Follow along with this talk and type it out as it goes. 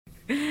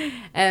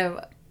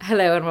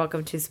Hello and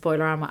welcome to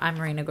Spoilerama. I'm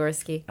Marina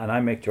Gorski. And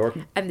I'm Mick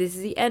Jordan. And this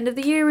is the end of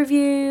the year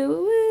review.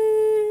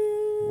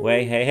 Woo!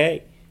 Way, hey,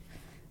 hey.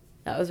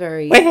 That was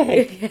very...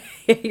 Way,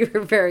 hey. You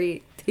were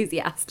very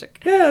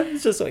enthusiastic. Yeah,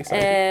 it's just so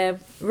exciting.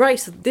 Right,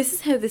 so this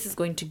is how this is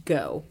going to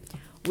go.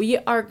 We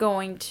are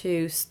going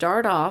to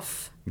start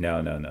off...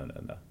 No.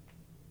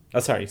 Oh,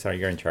 sorry,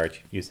 you're in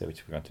charge. You say what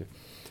you were going to.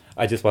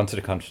 I just wanted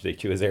to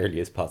contradict you as early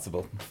as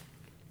possible.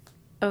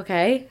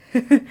 Okay.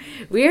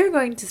 We are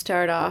going to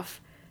start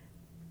off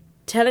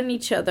telling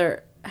each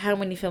other how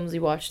many films we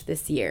watched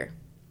this year.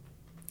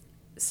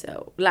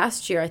 So,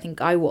 last year I think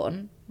I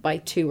won by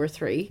 2 or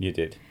 3. You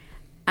did.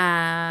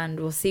 And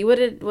we'll see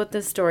what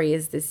the story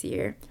is this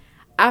year.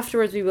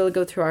 Afterwards, we will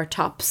go through our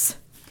tops.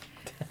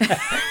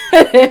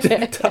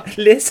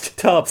 List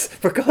tops,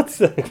 for God's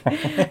sake.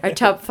 Our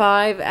top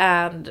 5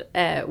 and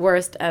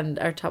worst and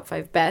our top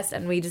 5 best.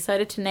 And we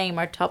decided to name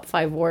our top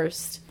 5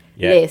 worst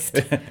list.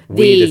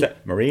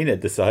 Marina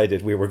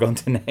decided we were going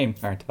to name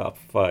our top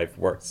 5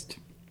 worst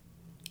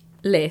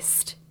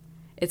list.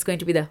 It's going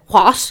to be the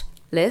what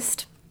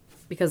list.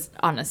 Because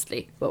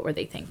honestly, what were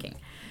they thinking?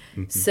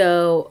 Mm-hmm.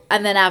 So,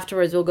 and then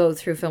afterwards we'll go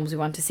through films we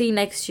want to see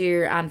next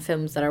year and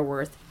films that are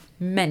worth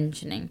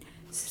mentioning.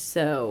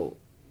 So,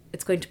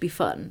 it's going to be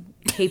fun.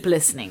 Keep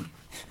listening.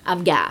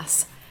 I'm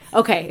gas.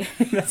 Okay.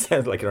 That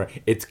sounds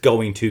like it's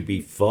going to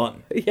be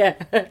fun. Yeah.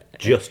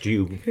 Just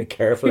you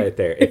careful out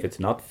there. If it's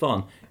not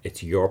fun,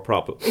 it's your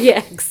problem.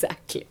 Yeah,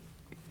 exactly.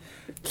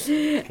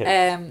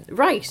 Okay.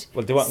 Right.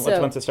 Well, do you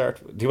want to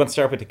start? Do you want to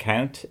start with the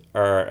count,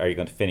 or are you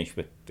going to finish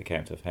with the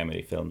count of how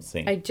many films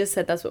seen? I just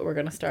said that's what we're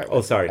going to start with.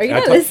 Oh, sorry. Are you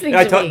not listening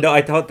to me? No,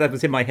 I thought that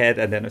was in my head,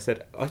 and then I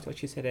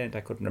thought you said end.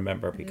 I couldn't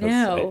remember because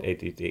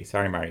ADD.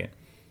 Sorry, Marion.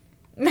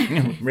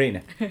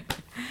 Marina.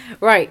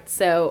 Right.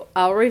 So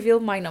I'll reveal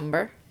my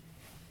number,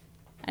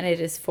 and it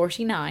is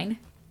 49.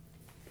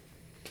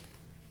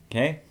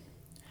 Okay.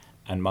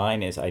 And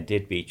mine is I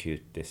did beat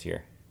you this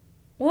year.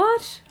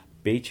 What?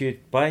 Beat you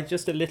by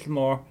just a little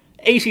more.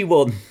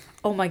 81.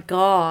 Oh my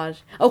God.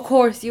 Of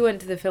course, you went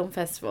to the film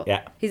festival.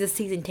 Yeah. He's a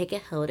season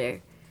ticket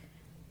holder.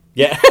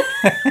 Yeah.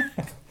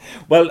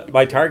 Well,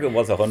 my target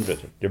was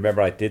 100. You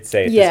remember I did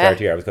say at the start of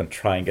the year I was going to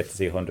try and get to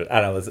see 100.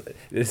 And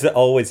this is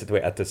always the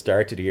way at the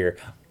start of the year,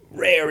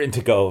 raring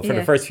to go. For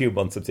the first few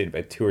months, I'm seeing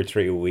about 2 or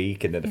 3 a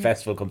week. And then the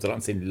festival comes along,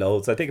 I'm seeing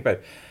loads. I think about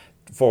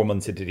 4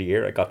 months into the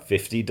year, I got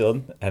 50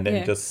 done. And then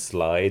it just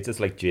slides. It's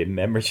like gym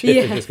membership.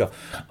 Yeah. And just go,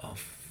 oh,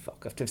 fuck,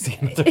 I have to see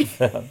another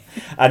film.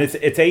 And it's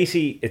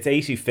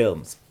 80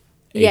 films.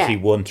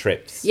 81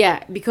 trips.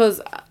 Yeah,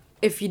 because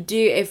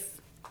if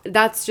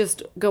that's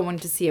just going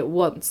to see it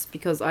once,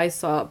 because I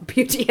saw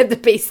Beauty and the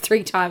Beast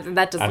 3 times and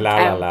that doesn't count.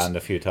 And La La Land a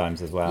few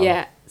times as well.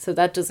 Yeah, so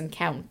that doesn't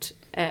count.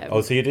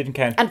 So you didn't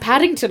count? And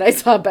Paddington I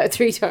saw about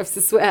 3 times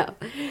as well.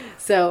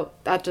 So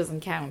that doesn't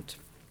count.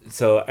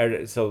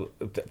 So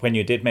when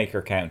you did make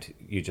your count,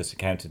 you just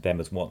counted them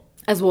as one?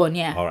 As one,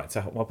 yeah. All right,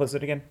 so what was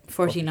it again?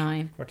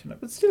 49. 49.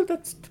 But still,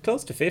 that's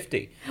close to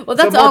 50. Well,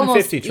 that's more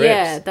almost, than 50 trips.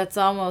 Yeah, that's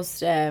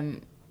almost a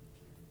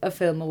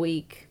film a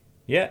week.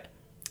 Yeah.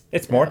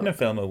 It's more than a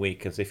film a week,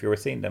 because if you were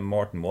seeing them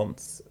more than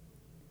once,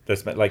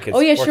 there's like it's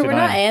 49. Sure, we're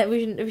not.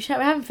 We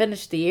haven't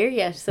finished the year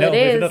yet, so it is. We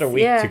have another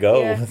week to go.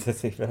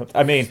 Yeah.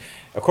 I mean,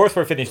 of course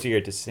we're finished the year.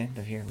 This is the end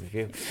of year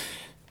review.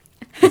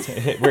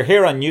 We're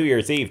here on New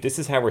Year's Eve. This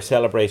is how we're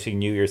celebrating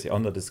New Year's Eve. Oh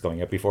no, this is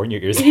going up before New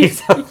Year's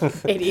Eve.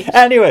 Idiot.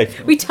 Anyway.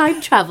 We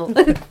time travel.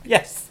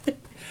 Yes.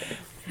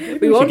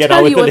 We won't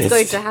tell you what's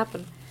going to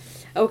happen.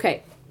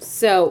 Okay,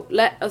 so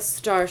let us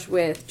start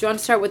with... Do you want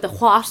to start with the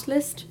what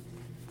list?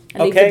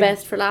 And leave the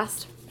best for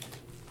last?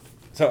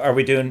 So are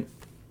we doing...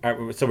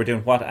 So we're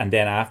doing what? And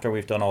then after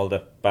we've done all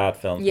the bad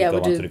films, yeah, we'll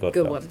do to the good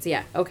films. ones.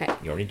 Yeah, okay.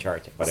 You're in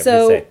charge. Whatever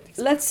you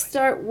say. Let's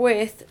start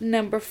with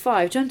number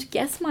 5. Do you want to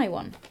guess my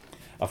one?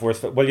 Of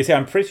worst. Well, you see,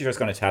 I'm pretty sure it's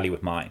going to tally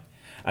with mine.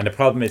 And the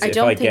problem is, if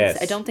I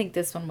guess... I don't think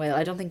this one will.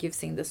 I don't think you've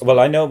seen this one. Well,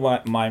 I know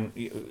mine...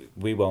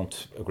 We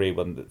won't agree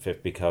on the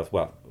 5th because...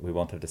 Well, we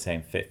won't have the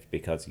same 5th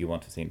because you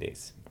won't have seen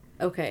these.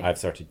 Okay. I've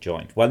sort of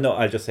joined. Well, no,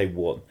 I'll just say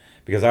 1.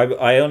 Because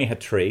I only had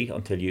 3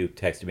 until you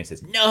texted me and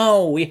says,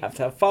 no, we have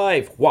to have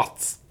 5.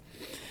 What?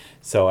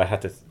 So I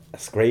had to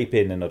scrape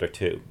in another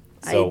 2.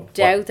 So I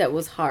doubt that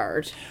was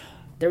hard.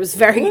 There was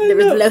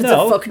loads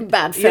of fucking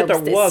bad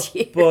films this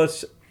year.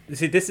 But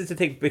see, this is the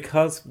thing,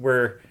 because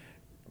we're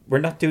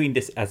not doing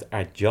this as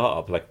our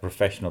job, like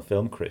professional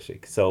film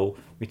critic. So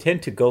we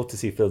tend to go to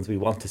see films we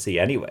want to see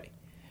anyway.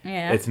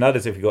 Yeah. It's not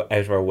as if we go out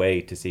of our way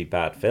to see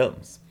bad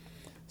films.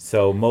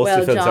 So most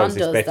of the films I was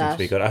expecting to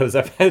be good. I was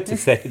about to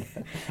say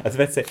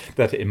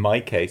that in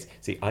my case,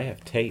 see, I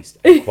have taste,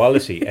 and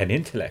quality, and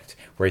intellect,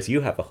 whereas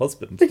you have a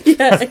husband.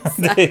 Yeah,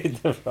 exactly.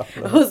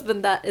 A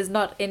husband that is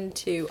not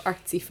into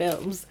artsy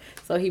films,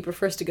 so he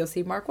prefers to go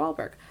see Mark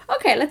Wahlberg.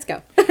 Okay, let's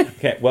go.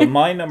 Okay, well,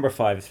 my number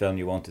 5 is a film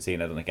you want to see,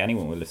 and I don't think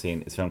anyone will have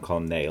seen. It's a film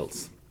called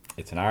Nails.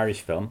 It's an Irish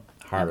film,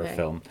 horror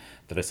film,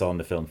 that I saw in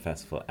the film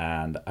festival,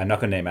 and I'm not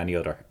going to name any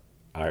other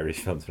Irish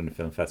films from the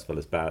film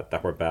festival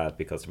that were bad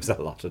because there was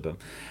a lot of them,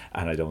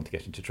 and I don't want to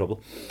get into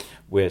trouble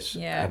with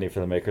any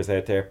filmmakers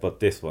out there. But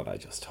this one I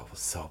just thought was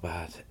so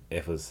bad.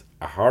 It was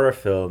a horror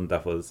film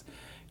that was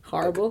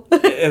horrible.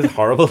 It was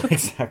horrible,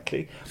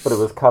 exactly. But it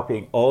was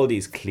copying all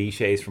these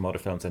cliches from other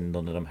films, and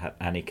none of them had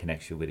any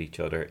connection with each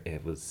other.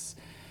 It was.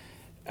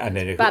 And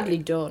then badly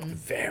done.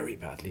 Very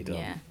badly done.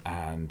 Yeah.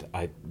 And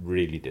I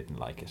really didn't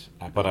like it.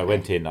 But I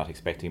went in not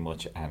expecting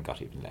much and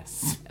got even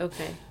less.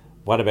 Okay.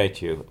 What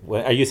about you?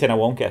 Are you saying I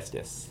won't guess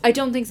this? I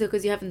don't think so,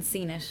 because you haven't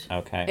seen it.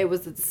 Okay. It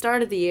was at the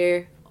start of the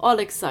year, all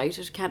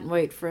excited, can't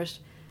wait for it.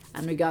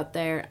 And we got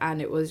there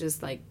and it was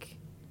just like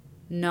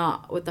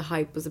not what the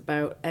hype was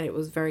about, and it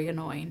was very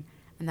annoying.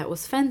 And that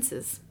was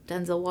Fences,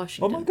 Denzel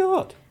Washington. Oh my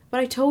God. But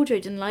I told you I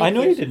didn't like it. I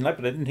know you didn't like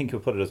it, but I didn't think you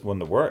would put it as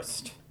one of the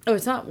worst. Oh,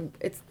 it's not.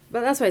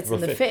 But that's why it's in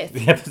the fifth.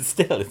 Yeah, but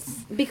still,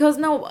 it's because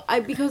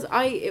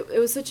it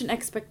was such an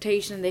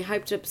expectation. They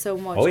hyped it up so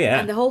much. Oh yeah.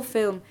 And the whole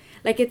film,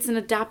 like, it's an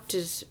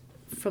adapted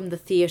from the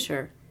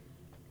theater,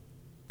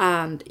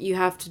 and you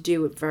have to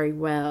do it very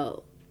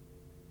well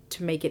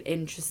to make it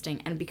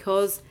interesting. And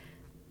because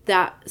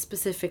that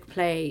specific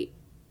play,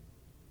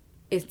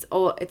 it's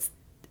all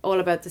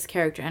about this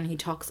character, and he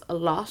talks a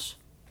lot.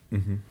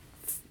 Mm-hmm.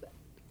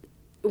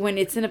 When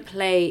it's in a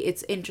play,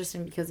 it's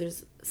interesting because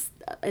it's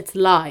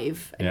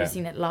live and Yeah. you're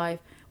seeing it live.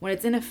 When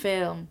it's in a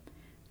film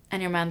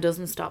and your man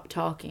doesn't stop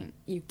talking,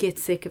 you get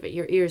sick of it.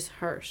 Your ears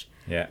hurt.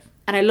 Yeah.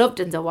 And I love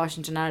Denzel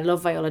Washington, and I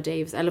love Viola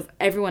Davis. I love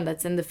everyone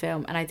that's in the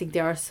film, and I think they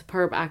are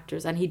superb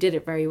actors, and he did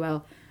it very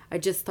well. I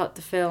just thought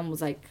the film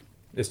was like...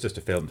 It's just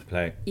a film to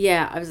play.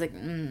 Yeah, I was like,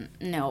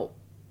 no.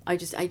 I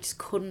just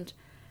couldn't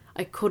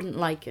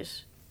like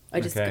it.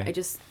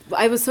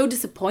 I was so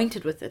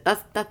disappointed with it.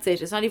 That's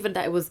it. It's not even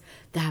that it was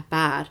that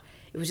bad.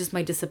 It was just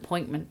my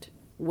disappointment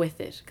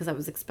with it, because I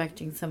was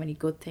expecting so many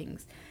good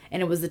things,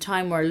 and it was the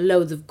time where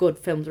loads of good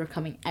films were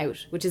coming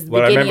out, which is the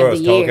beginning of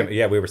the year.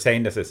 Yeah, we were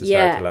saying this at the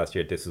start of last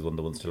year. This is one of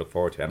the ones to look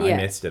forward to, and I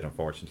missed it,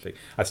 unfortunately.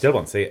 I still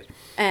want to see it.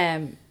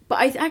 But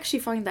I actually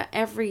find that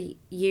every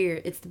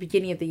year it's the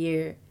beginning of the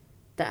year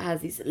that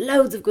has these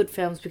loads of good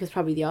films, because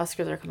probably the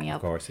Oscars are coming up.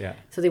 Of course, yeah.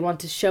 So they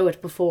want to show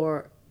it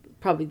before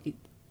probably.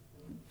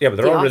 Yeah, but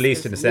they're all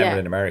released in Oscars, December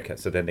in America,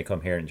 so then they come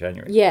here in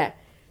January. Yeah.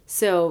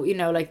 So,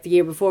 like the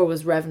year before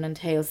was Revenant,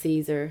 Hail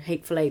Caesar,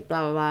 Hateful Eight,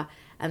 blah, blah, blah.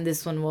 And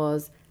this one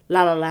was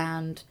La La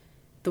Land,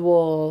 The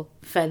Wall,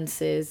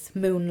 Fences,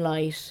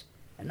 Moonlight,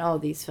 and all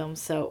these films.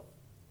 So,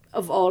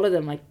 of all of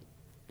them, like,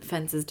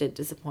 Fences did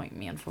disappoint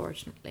me,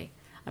 unfortunately.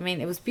 I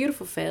mean, it was a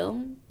beautiful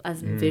film,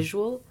 as in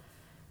visual,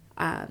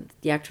 and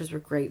the actors were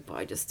great, but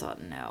I just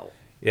thought, no.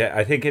 Yeah,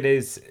 I think it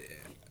is...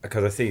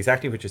 Because I see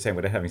exactly what you're saying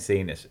without having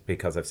seen it,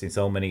 because I've seen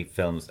so many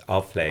films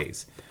of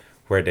plays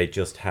where they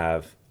just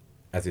have,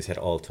 as you said,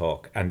 all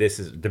talk. And this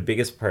is the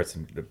biggest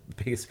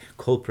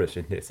culprit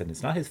in this, and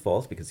it's not his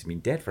fault because he's been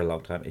dead for a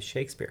long time, is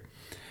Shakespeare.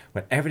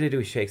 Whenever they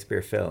do a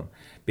Shakespeare film,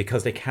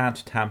 because they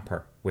can't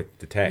tamper with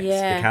the text,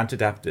 they can't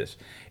adapt it,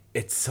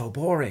 it's so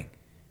boring.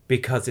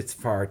 Because it's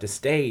for the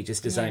stage, it's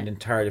designed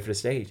entirely for the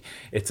stage.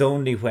 It's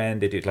only when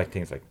they do like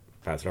things like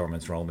Baz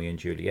Luhrmann's Romeo and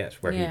Juliet,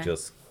 where he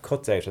just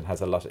cuts out and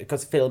has a lot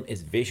because film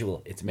is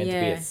visual. It's meant to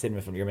be a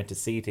cinema film. You're meant to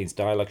see things.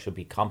 Dialogue should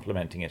be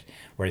complementing it,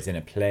 whereas in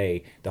a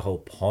play the whole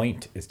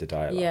point is the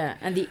dialogue. Yeah,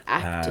 and the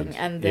acting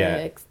and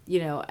the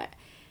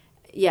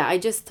I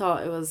just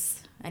thought it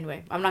was...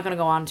 Anyway, I'm not going to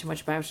go on too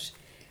much about it.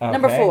 Okay.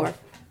 Number 4.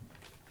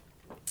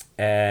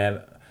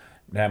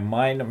 Now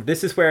my number...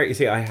 This is where, you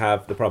see, I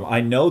have the problem.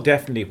 I know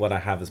definitely what I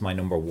have as my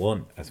number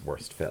 1 as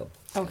worst film.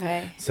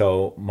 Okay.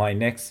 So my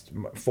next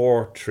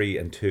 4, 3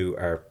 and 2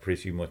 are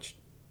pretty much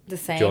the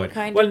same joined.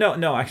 kind of? Well,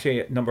 no,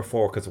 actually number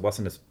 4, because it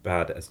wasn't as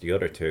bad as the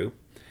other 2,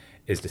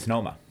 is The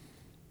Snowman.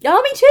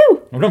 Oh, me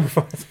too. Number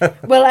 4.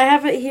 Well, I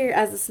have it here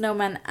as The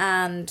Snowman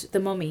and The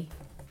Mummy.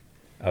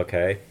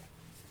 Okay.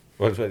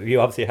 Well, you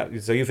obviously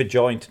have... So you have a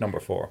joint number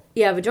 4.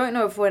 Yeah, I have a joint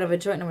number 4 and I have a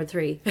joint number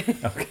 3.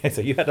 Okay,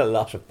 so you had a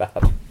lot of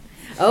bad...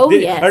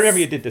 Yes. I remember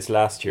you did this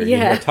last year.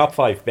 Yeah. Your top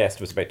 5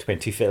 best was about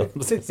 20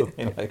 films or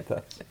something like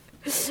that.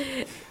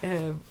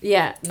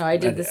 I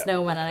did The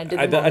Snowman and I did The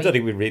Mummy. I don't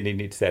think we really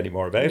need to say any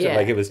more about it.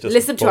 Like, it was just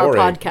listen boring. To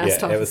our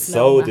podcast. It was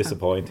so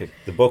disappointing.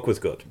 The book was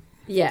good.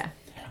 Yeah.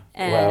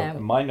 Well,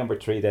 my number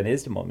 3 then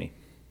is The Mummy.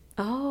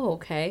 Oh,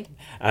 okay.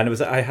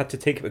 And I had to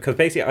think, because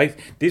basically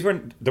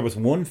there was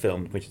one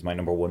film which is my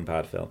number 1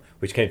 bad film,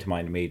 which came to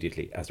mind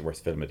immediately as the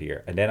worst film of the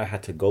year, and then I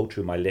had to go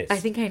through my list. I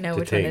think I know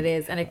which one it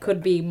is, and it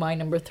could be my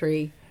number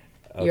 3.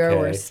 Okay. Your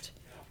worst.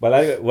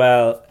 But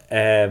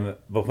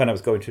when I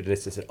was going through the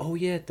list, I said, "Oh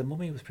yeah, The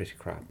Mummy was pretty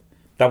crap."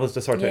 That was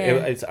the sort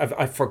of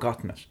I've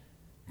forgotten it,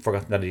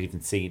 that I'd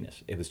even seen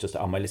it. It was just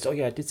on my list. Oh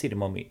yeah, I did see The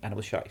Mummy, and it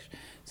was shite.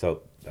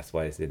 So that's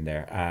why it's in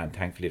there. And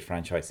thankfully, the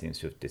franchise seems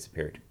to have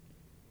disappeared.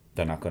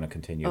 They're not going to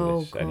continue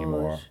it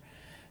anymore.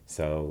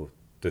 So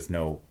there's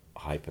no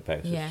hype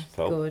about it. Yeah,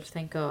 so. Good,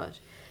 thank God.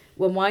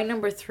 Well, my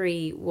number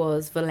 3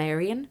 was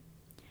Valerian.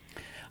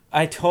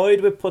 I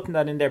toyed with putting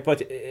that in there,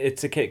 but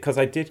it's okay, because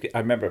I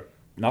remember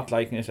not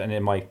liking it, and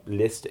in my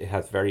list it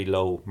has very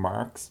low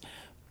marks,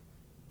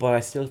 but I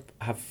still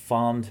have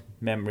fond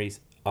memories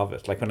of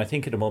it. Like when I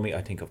think of the Mummy,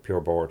 I think of pure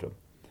boredom.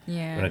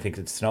 Yeah. When I think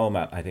of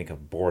Snowman, I think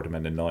of boredom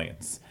and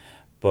annoyance.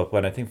 But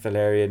when I think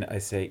Valerian, I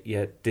say,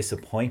 yeah,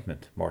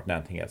 disappointment more than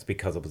anything else,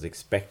 because I was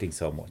expecting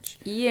so much.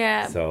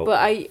 Yeah, So- but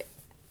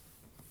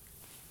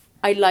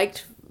I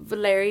liked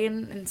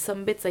Valerian in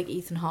some bits, like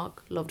Ethan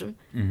Hawke, loved him.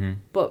 Mm-hmm.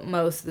 But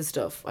most of the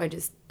stuff, I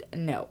just,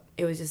 no.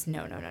 It was just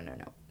no.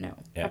 Yeah.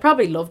 I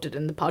probably loved it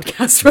in the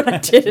podcast when I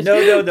did it.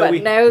 No, but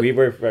we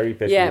were very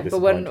bitterly yeah, but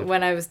disappointed.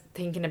 when I was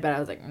thinking about it, I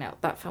was like, no,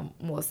 that film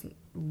wasn't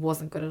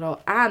good at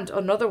all. And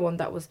another one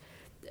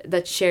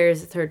that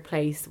shares a third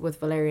place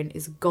with Valerian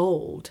is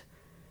Gold.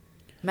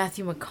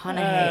 Matthew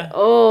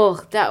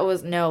McConaughey. That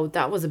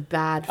was a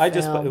bad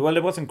film. Well,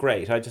 it wasn't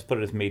great. I just put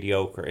it as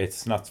mediocre.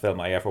 It's not the film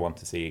I ever want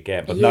to see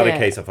again. But not a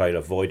case of I'd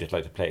avoid it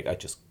like the plague. I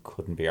just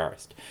couldn't be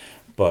arsed.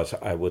 But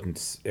it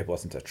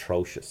wasn't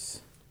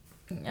atrocious.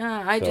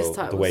 I just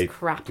thought it was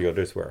crap. The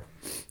others were.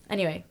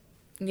 Anyway,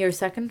 your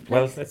second place?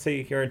 Well, let's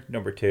see. You're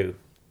number 2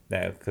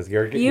 now, because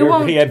you're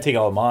won't- preempting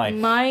all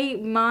mine. My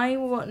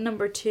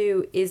number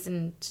 2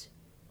 isn't.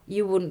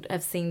 You wouldn't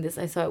have seen this.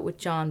 I saw it with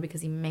John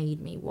because he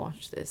made me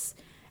watch this,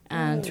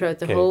 and throughout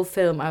the whole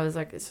film, I was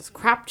like, "It's just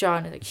crap,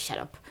 John." He's like, "Shut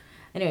up."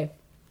 Anyway,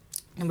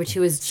 number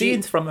 2 is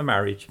Scenes from a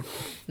Marriage.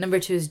 Number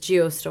 2 is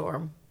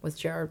Geostorm with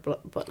Gerard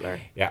Butler.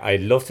 Yeah, I'd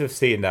love to have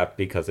seen that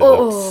because it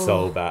looks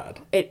so bad.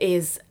 It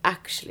is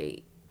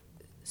actually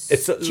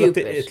It's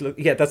stupid. That's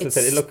what I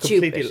said. It looked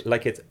completely stupid.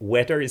 like it's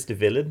Weather is the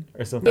villain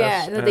or something.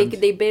 Yeah, no,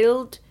 they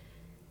build.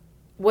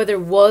 Weather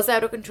was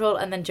out of control,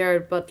 and then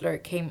Gerard Butler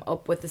came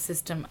up with a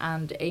system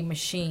and a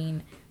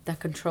machine that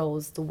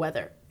controls the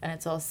weather, and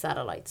it's all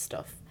satellite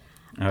stuff.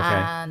 Okay.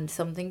 And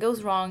something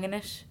goes wrong in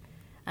it,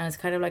 and it's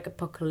kind of like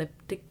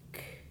apocalyptic.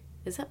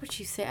 Is that what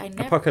you say?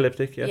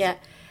 Apocalyptic, yes. Yeah,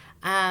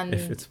 and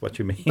If it's what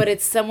you mean. but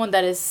it's someone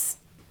that is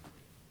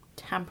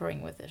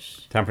tampering with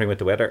it. Tampering with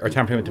the weather or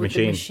tampering with the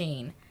machine.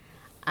 machine.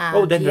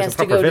 And Then he there's has a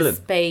proper to go villain.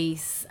 to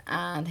space,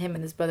 and him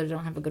and his brother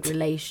don't have a good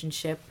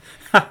relationship,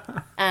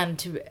 and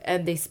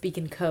they speak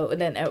in code. And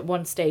then at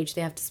one stage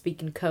they have to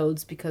speak in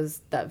codes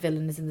because that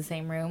villain is in the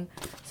same room.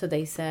 So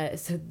they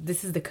said, "So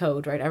this is the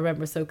code, right?" I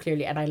remember so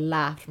clearly, and I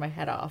laughed my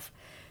head off.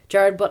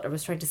 Gerard Butler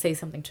was trying to say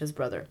something to his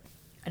brother,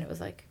 and it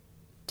was like,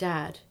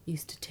 "Dad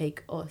used to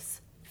take us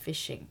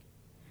fishing,"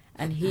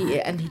 and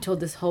he told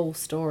this whole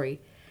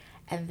story.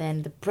 And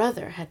then the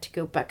brother had to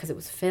go back because it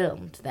was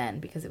filmed then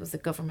because it was a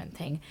government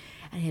thing.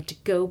 And he had to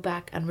go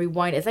back and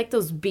rewind. It's like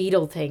those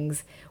Beatle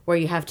things where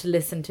you have to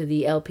listen to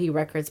the LP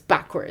records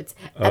backwards.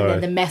 And then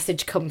the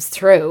message comes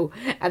through.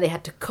 And they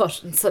had to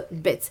cut in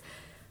certain bits.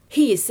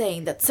 He is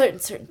saying that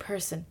certain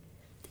person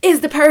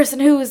is the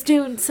person who is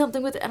doing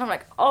something with it. And I'm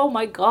like, oh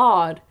my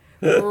God.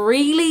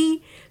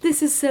 Really?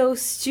 This is so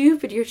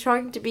stupid. You're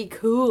trying to be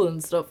cool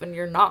and stuff, and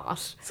you're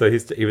not. So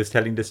he was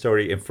telling the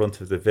story in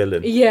front of the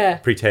villain. Yeah.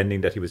 Pretending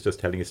that he was just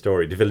telling a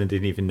story. The villain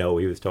didn't even know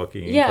he was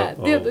talking. Yeah,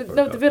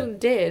 the villain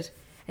did.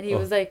 And he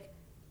was like,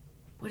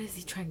 what is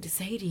he trying to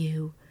say to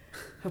you?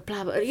 Or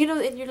blah, blah. You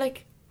know, and you're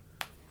like...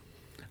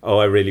 Oh,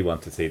 I really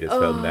want to see this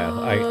film now.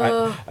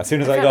 I as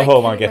soon as I felt go like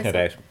home, I'm killing getting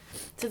it out.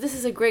 So this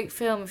is a great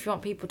film if you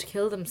want people to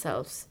kill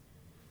themselves.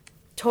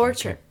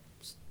 Torture.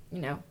 You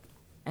know.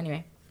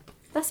 Anyway.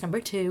 That's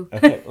number 2.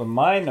 Okay, well,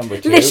 my number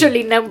 2...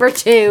 Literally number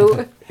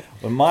 2.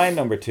 Well, my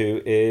number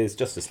 2 is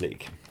Justice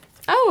League.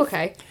 Oh,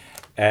 okay.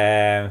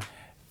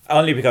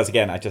 Only because,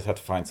 again, I just had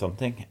to find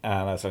something.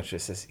 And I was actually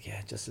says,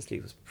 yeah, Justice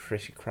League was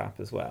pretty crap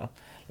as well.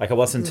 Like, I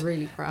wasn't...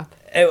 Really crap.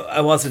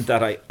 It wasn't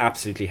that I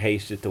absolutely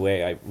hated it the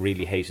way I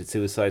really hated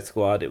Suicide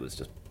Squad. It was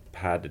just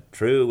padded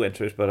through, went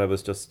through it. But I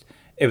was just...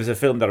 It was a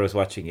film that I was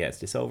watching,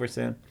 is this over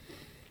soon?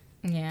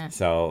 Yeah.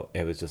 So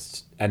it was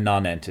just a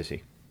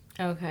non-entity.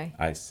 Okay.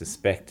 I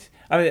suspect...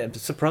 I mean, I'm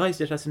surprised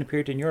it hasn't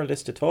appeared in your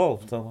list at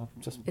all. So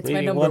I'm just It's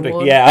really my number wondering.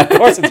 1. Yeah, of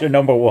course it's your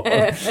number 1.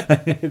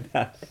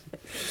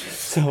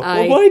 So,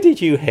 why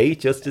did you hate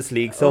Justice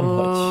League so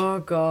much? Oh,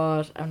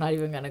 God. I'm not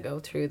even going to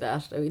go through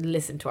that. I mean,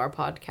 listen to our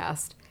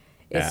podcast.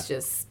 It's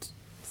just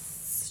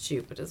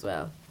stupid as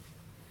well.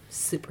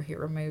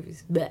 Superhero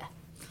movies. Blech.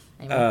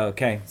 Anyway.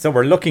 Okay, so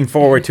we're looking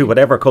forward to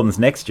whatever comes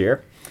next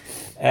year.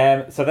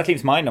 So that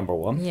leaves my number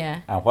 1.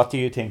 Yeah. And what do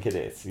you think it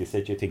is? You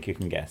said you think you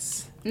can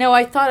guess. No,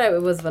 I thought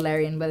it was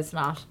Valerian, but it's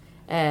not.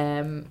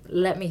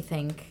 Let me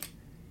think.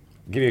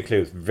 I'll give you a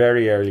clue. It's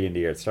very early in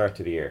the year. Start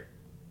of the year.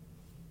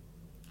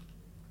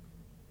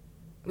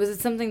 Was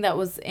it something that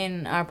was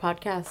in our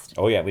podcast?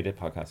 Oh, yeah, we did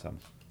podcast on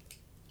it.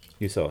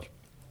 You saw it.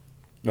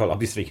 Well,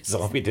 obviously you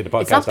saw it. We did a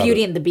podcast It's not on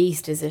Beauty it. and the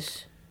Beast, is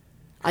it?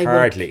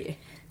 Hardly.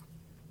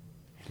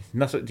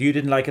 You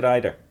didn't like it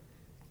either.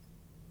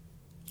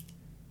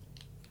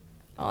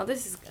 Oh,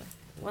 this is good.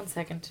 1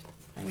 second.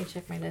 Let me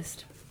check my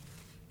list.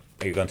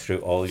 Are you going through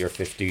all your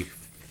 50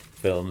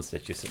 films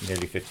that you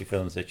nearly 50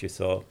 films that you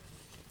saw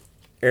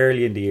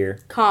early in the year?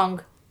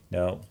 Kong.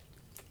 No,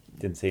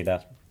 didn't see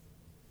that.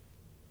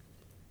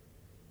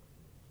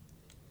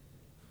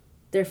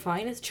 They're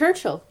fine. It's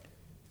Churchill.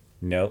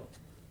 No.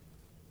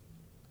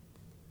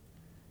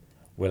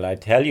 Will I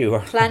tell you?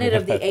 Planet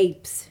of the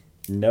Apes.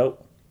 No.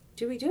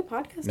 Did we do a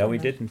podcast? No, on we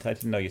that? didn't. I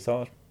didn't know you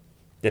saw it.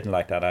 Didn't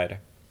like that either.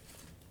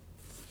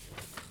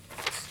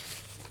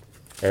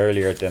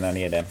 Earlier than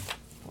any of them.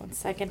 1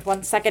 second.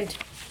 1 second.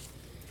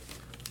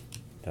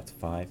 That's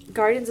 5.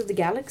 Guardians of the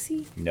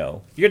Galaxy?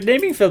 No. You're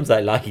naming films I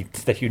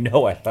liked that you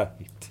know I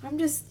liked. I'm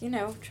just,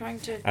 trying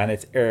to... And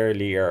it's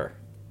earlier.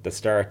 The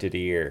start of the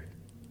year.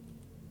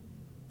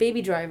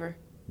 Baby Driver.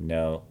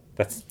 No.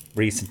 That's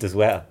recent as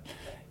well.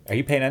 Are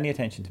you paying any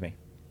attention to me?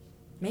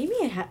 Maybe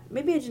I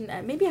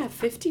didn't. Maybe I have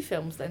 50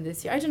 films then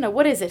this year. I don't know.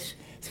 What is it?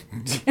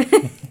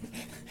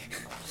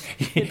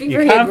 You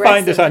can't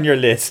find it on your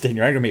list and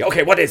you're angry at me.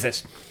 Okay, what is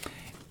it?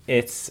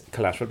 It's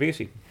Collateral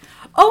Beauty.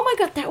 Oh my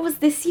God, that was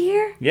this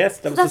year? Yes,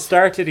 that was the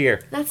start of the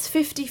year. That's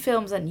 50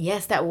 films, and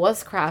yes, that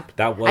was crap.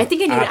 That was I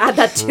think I need to add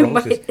that to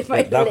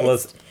my that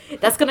list.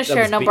 That's going to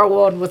share number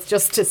one with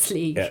Justice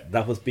League. Yeah,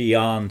 that was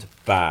beyond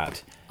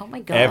bad. Oh my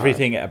God.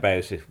 Everything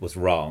about it was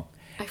wrong.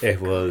 It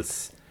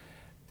was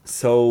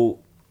so...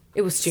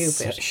 It was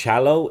stupid.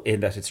 Shallow in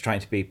that it's trying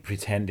to be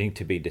pretending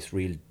to be this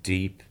real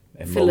deep,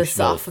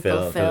 emotional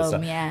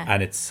film, yeah.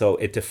 And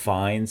it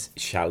defines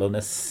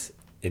shallowness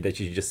in that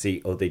you just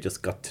see, they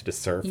just got to the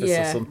surface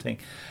of something.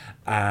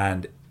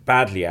 And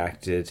badly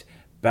acted,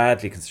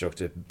 badly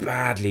constructed,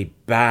 badly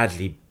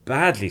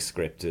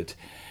scripted.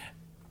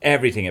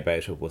 Everything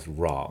about it was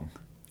wrong.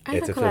 I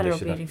thought Collateral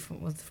Beauty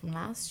was from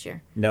last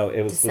year. No,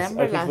 it was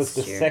December it was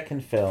the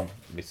second film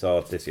we saw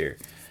this year.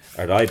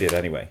 Or I did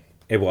anyway.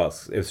 It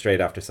was straight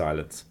after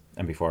Silence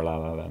and before La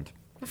La Land.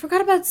 I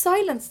forgot about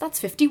Silence. That's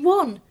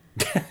 51.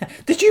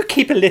 Did you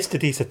keep a list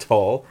of these at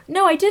all?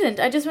 No, I didn't.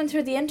 I just went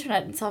through the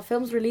internet and saw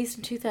films released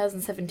in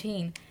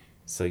 2017.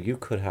 So you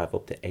could have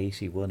up to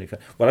 81.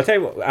 Well, I'll tell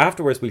you what,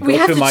 afterwards we'll We go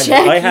have through to mine.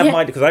 check, I have yeah.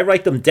 mine because I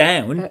write them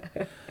down.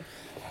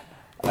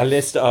 A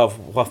list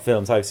of what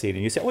films I've seen.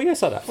 And you say, oh yeah, I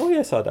saw that. Oh yeah,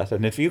 I saw that.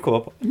 And if you come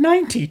up,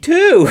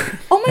 92.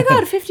 Oh my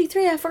God,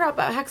 53. I forgot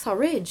about Hacksaw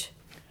Ridge.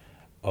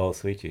 Oh,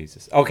 sweet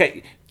Jesus.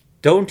 Okay,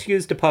 don't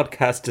use the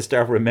podcast to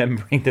start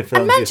remembering the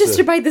films. And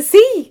Manchester by the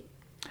Sea.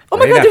 Oh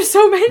my God, there's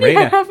so many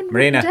I haven't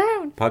written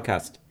down.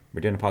 Podcast.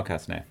 We're doing a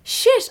podcast now.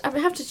 Shit, I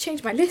have to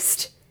change my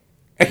list.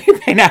 Are you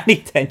paying any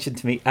attention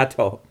to me at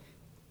all?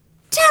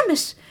 Damn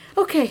it.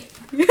 Okay.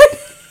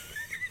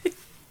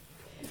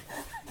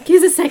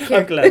 Give us a second.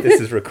 I'm glad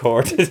this is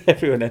recorded,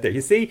 everyone out there.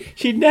 You see,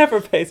 she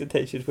never pays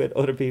attention when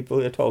other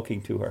people are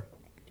talking to her.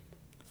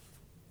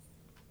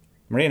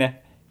 Marina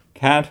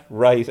can't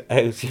write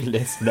out your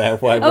list now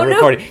while we're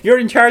recording. You're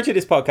in charge of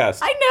this podcast.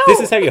 I know.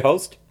 This is how you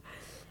host.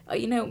 Oh,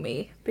 you know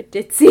me. But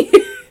ditzy.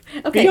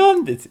 Okay.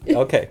 Beyond ditzy.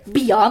 Okay.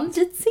 Beyond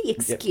ditzy.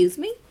 Excuse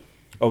me.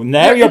 Oh,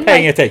 now you're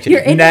paying attention.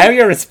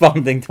 You're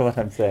responding to what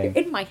I'm saying.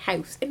 You're in my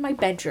house, in my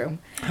bedroom.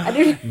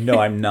 No,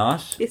 I'm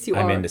not. Yes, you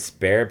I'm are. in the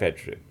spare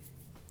bedroom.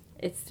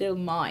 It's still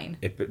mine.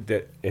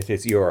 It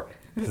is your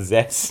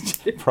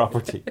possessed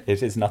property.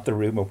 It is not the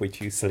room in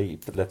which you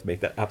sleep. Let's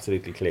make that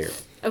absolutely clear.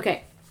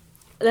 Okay.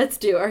 Let's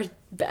do our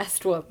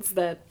best ones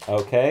then.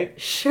 Okay.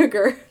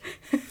 Sugar.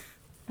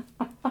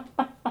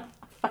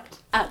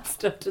 Add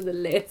stuff to the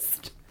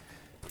list.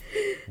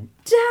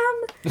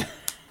 Damn.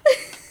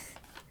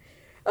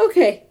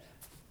 Okay.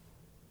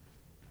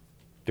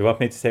 Do you want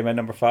me to say my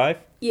number 5?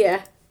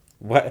 Yeah.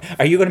 What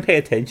are you going to pay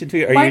attention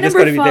to? Or are My you just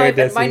going to be there?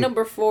 number 5 and my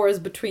number 4 is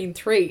between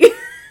 3.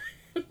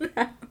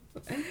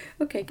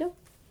 Okay, go.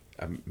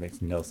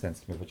 Makes no sense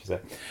to me what you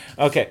said.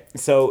 Okay,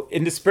 so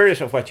in the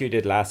spirit of what you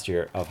did last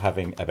year of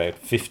having about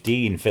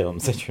 15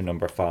 films at your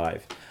number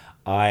 5,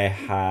 I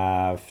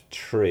have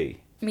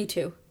 3. Me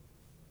too.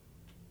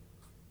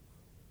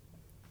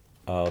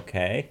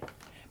 Okay,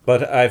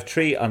 but I have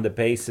 3 on the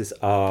basis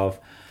of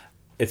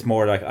it's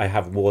more like I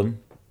have 1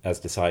 as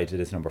decided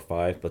as number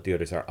 5, but the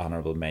others are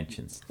honourable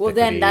mentions. Well,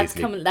 then that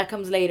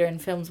comes later in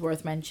films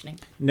worth mentioning.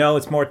 No,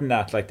 it's more than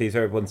that. Like these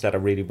are ones that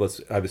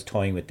I was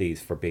toying with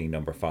these for being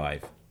number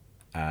 5.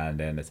 And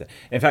then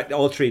in fact,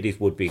 all 3 of these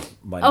would be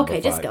my number 5.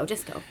 Okay,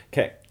 just go.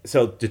 Okay,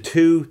 so the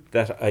 2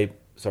 that I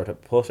sort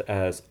of put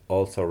as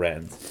also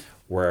Wrens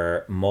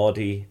were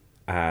Maudie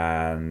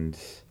and...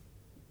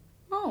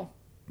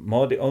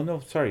 Maudie, oh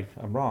no, sorry,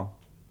 I'm wrong.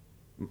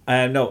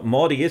 No,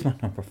 Maudie is my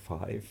number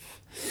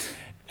 5.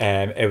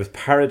 It was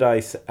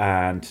Paradise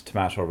and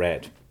Tomato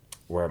Red.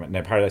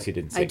 Now, Paradise you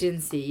didn't see. I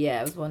didn't see,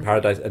 yeah, it was one.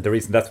 Paradise, and the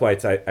reason that's why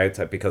it's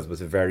outside because it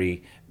was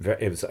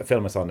it was a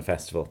film I saw on the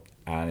festival,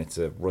 and it's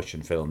a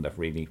Russian film that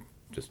really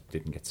just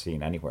didn't get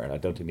seen anywhere, and I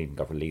don't think it even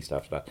got released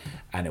after that,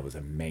 and it was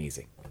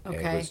amazing.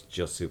 Okay. It was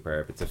just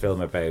superb. It's a film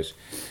about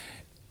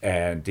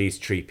these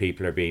 3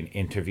 people are being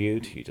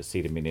interviewed. You just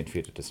see them being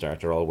interviewed at the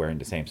start. They're all wearing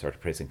the same sort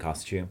of prison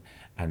costume,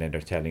 and then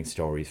they're telling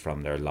stories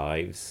from their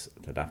lives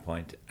to that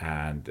point,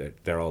 and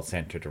they're all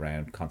centered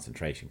around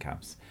concentration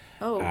camps.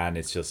 Oh. And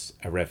it's just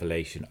a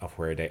revelation of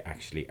where they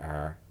actually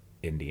are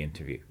in the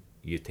interview.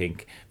 You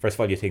think, first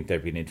of all, you think they're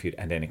being interviewed,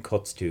 and then it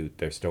cuts to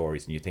their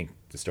stories, and you think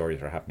the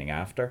stories are happening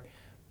after,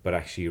 but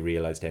actually you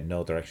realise then,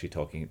 no, they're actually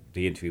talking,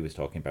 the interview was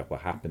talking about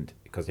what happened,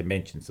 because they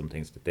mentioned some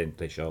things that then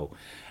they show,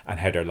 and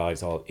how their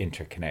lives all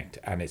interconnect,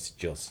 and it's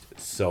just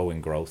so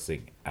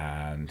engrossing.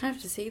 And I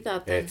have to see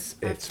that then.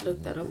 I have to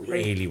look that up.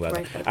 Really well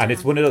done. And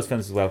it's one of those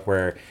films as well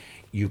where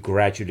you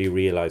gradually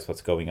realise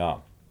what's going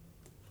on.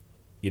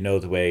 you know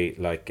the way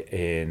like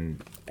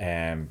in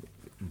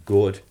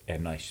good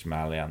M. Night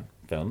Shyamalan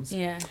films.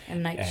 Yeah,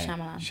 M. Night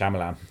Shyamalan.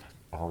 Shyamalan.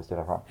 I always get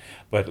it wrong.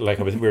 But like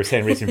we were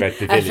saying recently about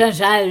the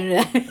Village.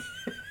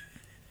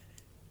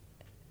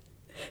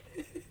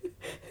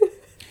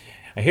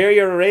 I hear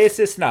you're a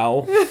racist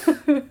now.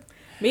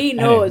 Me,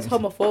 no, it's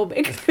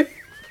homophobic.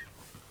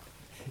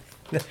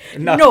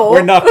 No,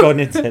 we're not going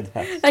into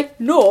that. Like,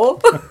 no.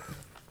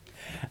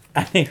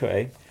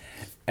 Anyway,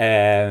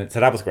 so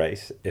that was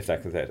great, if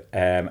that was it.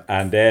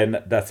 And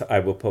then I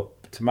will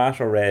put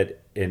Tomato Red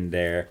in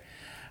there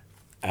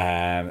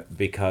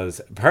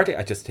because partly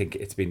I just think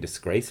it's been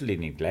disgracefully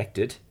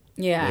neglected.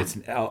 Yeah. It's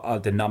all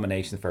the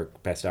nominations for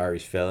Best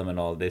Irish Film and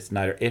all this.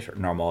 Neither it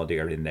nor Maudie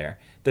are in there.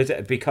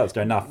 Because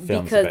they're not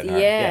films about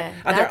Ireland. Yeah.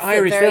 And they're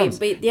Irish films.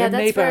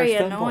 That's very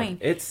annoying.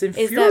 It's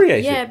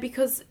infuriating.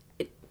 Because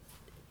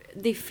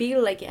they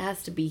feel like it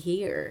has to be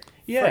here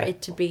for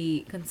it to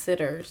be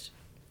considered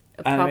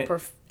a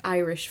proper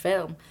Irish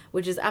film,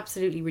 which is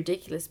absolutely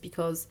ridiculous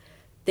because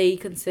they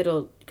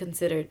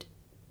considered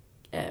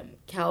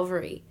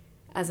Calvary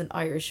as an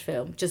Irish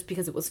film just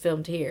because it was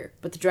filmed here,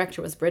 but the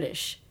director was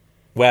British.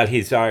 Well,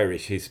 he's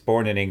Irish. He's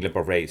born in England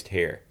but raised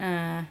here.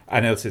 And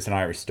also it's an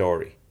Irish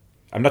story.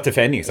 I'm not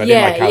defending it, so I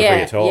didn't like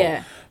Calvary at all.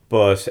 Yeah.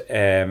 But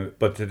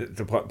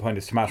the point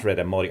is Tomato Red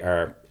and Maudie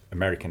are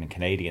American and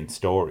Canadian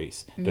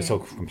stories. They're so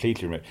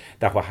completely removed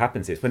that what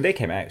happens is when they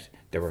came out,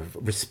 they were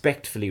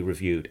respectfully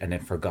reviewed and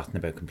then forgotten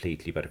about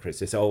completely by the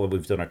critics. Oh, well,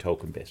 we've done our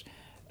token bit.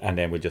 And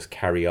then we'll just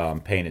carry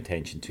on paying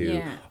attention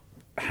to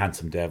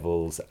Handsome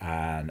Devils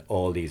and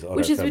all these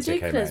other films that came out. Which is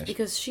ridiculous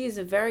because she's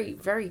a very,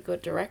 very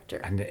good director.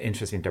 And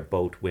interesting, they're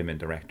both women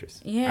directors.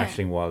 Yeah.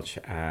 Aisling Walsh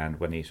and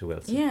Juanita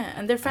Wilson. Yeah,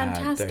 and they're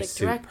fantastic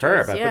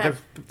directors. Superb. Yeah.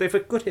 But they've a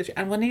good history.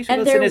 And Juanita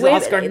Wilson is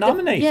Oscar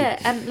nominated. Yeah,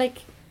 and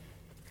like,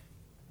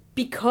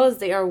 because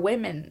they are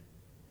women,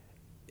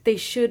 they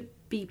should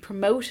be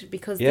promoted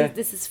because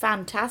this is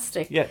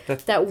fantastic. Yeah,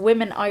 that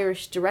women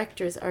Irish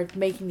directors are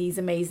making these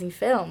amazing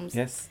films.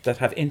 Yes, that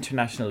have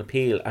international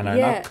appeal and are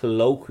not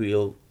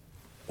colloquial,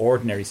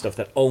 ordinary stuff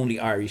that only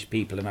Irish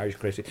people and Irish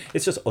critics.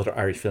 It's just other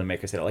Irish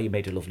filmmakers said, "Oh, you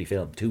made a lovely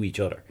film," to each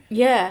other.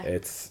 Yeah,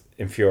 it's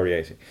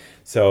infuriating.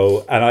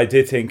 So, and I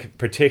did think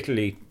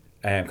particularly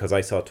because I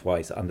saw it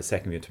twice on the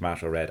second view,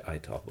 Tomato Red, I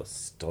thought was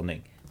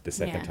stunning the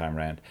second time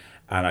round.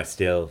 And I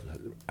still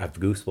have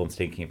goosebumps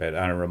thinking about it.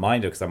 And a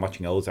reminder, because I'm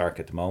watching Ozark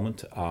at the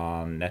moment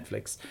on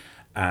Netflix,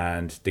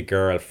 and the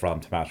girl from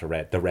Tomato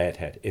Red, the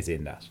redhead, is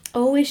in that.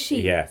 Oh, is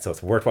she? Yeah, so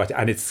it's worth watching.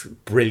 And it's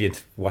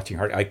brilliant watching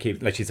her.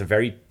 She's a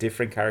very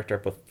different character,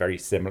 but very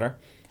similar.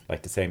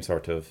 Like the same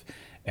sort of,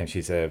 and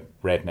she's a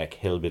redneck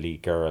hillbilly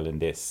girl in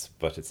this,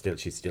 but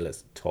she's still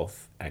as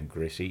tough and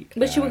gritty.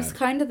 But she was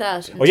kind of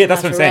that. That's what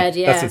I'm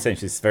saying. That's what I'm saying.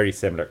 She's very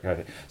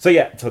similar. So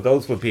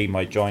those would be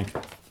my joint.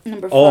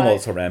 Number 5.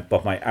 Almost around,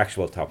 but my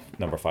actual top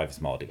number 5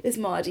 is Maudie.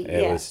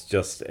 It was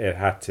just, it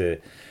had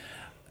to,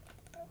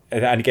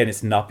 and again,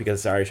 it's not because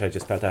it's Irish, I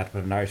just felt that,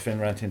 but an Irish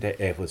film around today,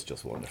 it was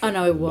just wonderful. Oh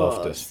no, it was.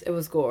 Loved it. It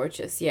was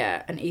gorgeous,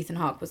 yeah. And Ethan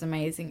Hawke was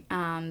amazing,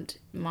 and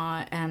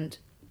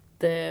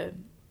the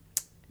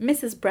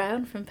Mrs.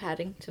 Brown from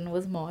Paddington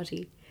was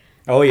Maudie.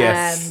 Oh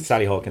yes,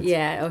 Sally Hawkins.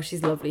 Yeah, oh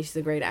she's lovely. She's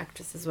a great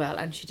actress as well,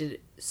 and she did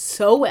it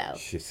so well.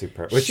 She's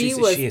superb. Well, she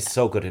is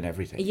so good in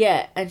everything.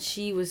 Yeah, and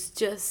she was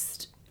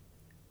just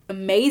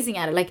amazing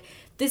at it. Like,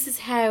 this is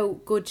how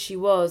good she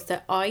was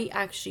that I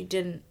actually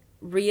didn't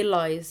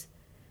realise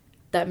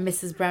that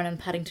Mrs. Brown in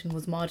Paddington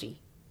was Maudie.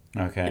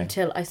 Okay.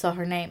 Until I saw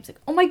her name. It's like,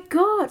 oh my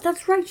god,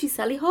 that's right, she's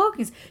Sally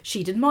Hawkins.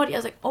 She did Maudie. I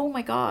was like, oh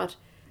my god.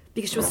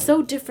 Because she was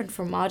so different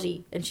from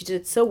Maudie and she did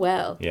it so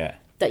well. Yeah.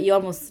 That you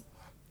almost...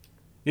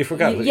 You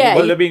forgot.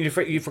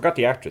 You forgot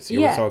the actress.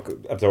 You were so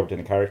absorbed in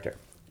the character.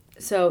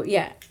 So,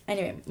 yeah.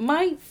 Anyway,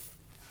 my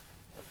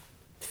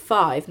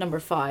number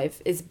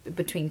 5 is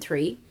between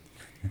 3.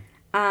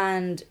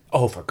 And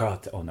for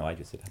God! Oh no, I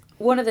just did that.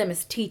 One of them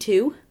is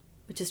T2,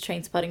 which is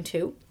Trainspotting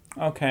 2.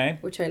 Okay.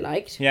 Which I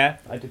liked. Yeah,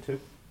 I did too.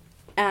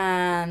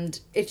 And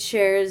it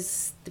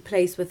shares the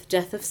place with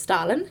Death of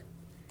Stalin.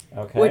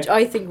 Okay. Which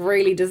I think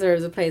really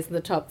deserves a place in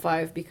the top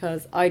 5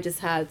 because I just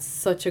had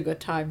such a good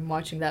time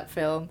watching that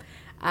film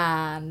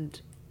and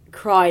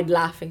cried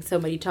laughing so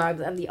many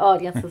times, and the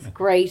audience was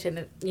great,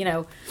 and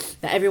that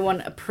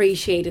everyone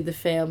appreciated the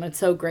film, and it's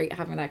so great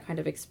having that kind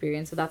of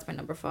experience. So that's my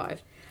number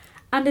 5.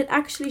 And it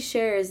actually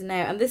shares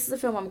now, and this is a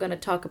film I'm going to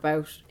talk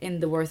about in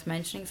the worth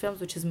mentioning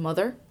films, which is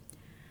Mother.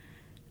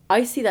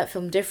 I see that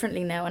film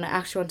differently now, and I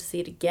actually want to see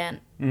it again.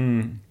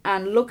 And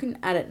looking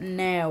at it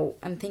now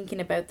and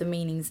thinking about the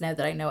meanings now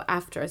that I know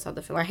after I saw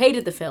the film. I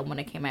hated the film when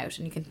it came out,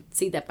 and you can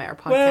see that by our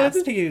podcast. Well, I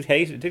didn't think you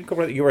hated it. It didn't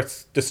come out. You were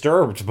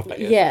disturbed by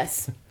it.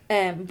 Yes.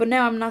 But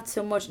now I'm not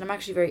so much, and I'm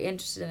actually very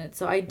interested in it.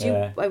 So I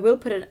will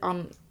put it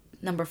on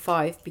number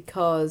 5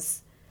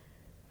 because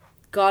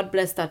God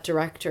bless that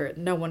director.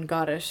 No one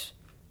got it.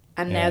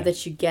 And now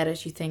that you get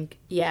it, you think,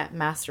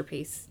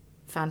 masterpiece.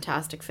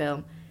 Fantastic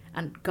film.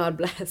 And God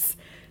bless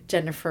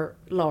Jennifer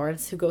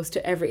Lawrence, who goes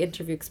to every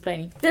interview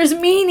explaining, there's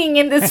meaning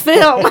in this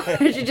film.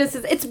 She just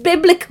says, it's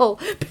biblical.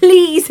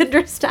 Please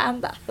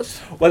understand that.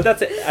 Well,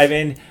 that's it. I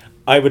mean,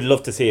 I would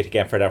love to see it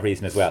again for that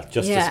reason as well,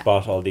 just to Yeah.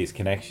 spot all these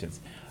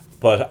connections.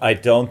 But I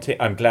don't think,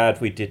 I'm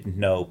glad we didn't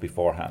know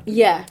beforehand.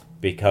 Yeah,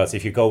 Because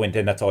if you go in,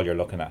 then that's all you're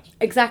looking at.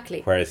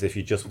 exactly. Whereas if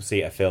you just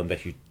see a film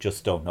that you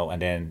just don't know,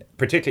 and then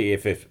particularly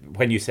if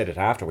when you said it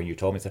after, when you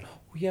told me, I said,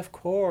 oh yeah, of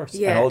course.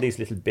 Yeah. And all these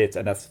little bits,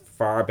 and that's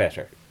far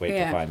better way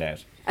Yeah. to find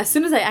out. As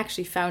soon as I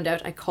actually found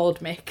out, I called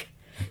Mick.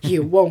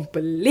 You won't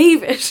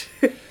believe it.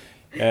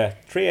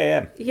 3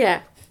 a.m.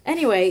 Yeah.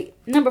 Anyway,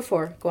 number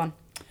 4. Go on.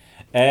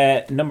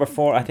 Number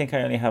 4, I think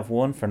I only have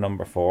one for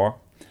number 4.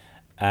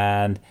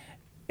 And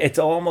it's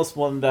almost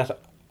one that,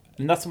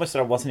 not so much that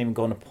I wasn't even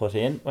going to put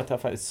in. What the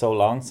fuck, it's so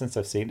long since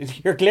I've seen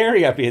it. You're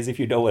glaring at me as if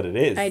you know what it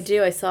is. I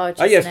do. I saw it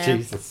just Oh, yes, now.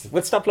 Jesus.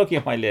 Well, stop looking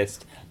at my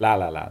list. La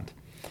La Land.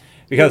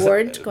 Because, You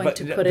weren't going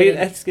to put it in.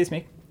 Excuse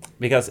me.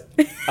 Because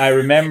I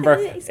remember,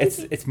 Excuse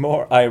me. it's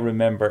more, I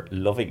remember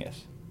loving it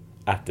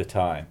at the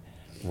time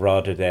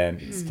rather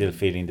than still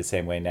feeling the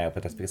same way now.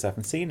 But that's because I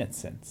haven't seen it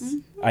since.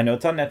 I know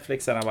it's on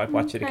Netflix and I might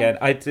watch it Okay. again.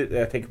 I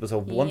think it was a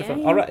wonderful...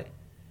 Yeah. All right.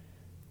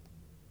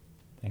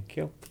 Thank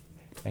you.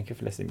 Thank you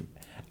for listening.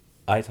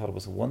 I thought it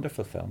was a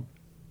wonderful film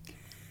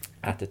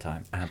at the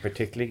time, and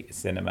particularly a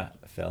cinema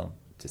film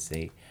to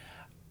see.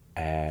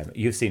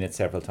 You've seen it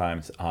several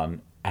times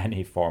on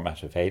any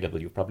format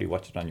available. You probably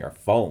watched it on your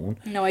phone.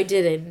 No, I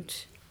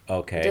didn't.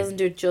 Okay. It doesn't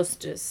do it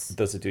justice.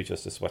 Does it do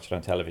justice to watch it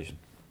on television?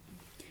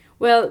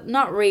 Well,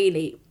 not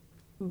really,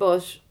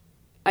 but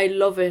I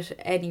love it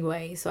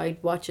anyway, so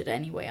I'd watch it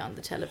anyway on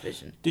the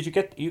television. Did you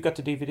got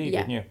the DVD, Yeah.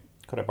 didn't you?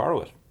 Could I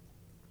borrow it?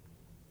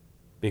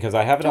 Because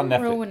I have it on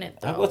Don't Netflix. ruin it,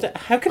 though.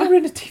 How can I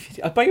ruin a DVD?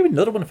 I'll buy you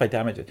another one if I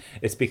damage it.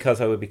 It's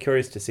because I would be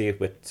curious to see it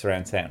with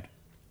surround sound.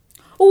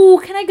 Oh,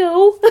 can I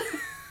go?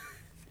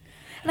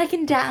 And I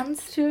can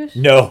dance to it.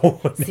 No,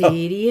 no,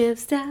 City of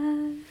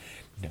Stars.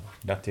 no,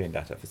 not doing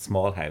that. I have a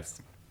small house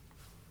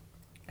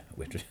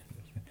with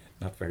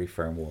not very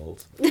firm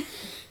walls.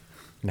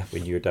 Not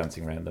when you're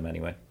dancing around them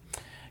anyway.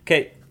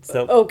 Okay,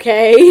 so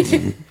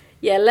Okay.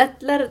 Yeah, let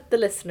the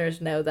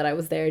listeners know that I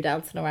was there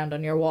dancing around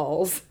on your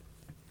walls.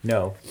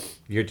 no,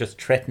 you're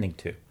just threatening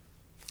to.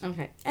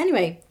 Okay.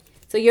 Anyway,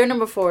 so your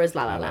number 4 is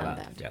La La La La Land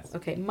Land, then. yes.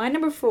 Okay, my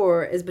number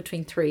 4 is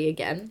between 3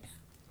 again.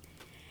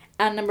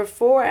 And number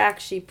 4 I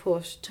actually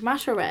put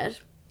Tomato Red,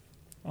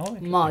 Oh,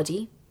 okay.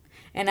 Maudie,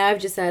 and I've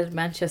just added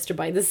Manchester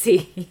by the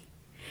Sea.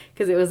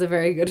 Because it was a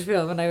very good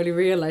film and I only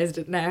realised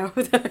it now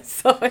that I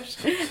saw it.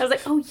 I was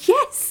like, oh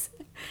yes!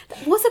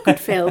 That was a good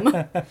film.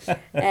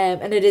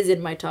 And it is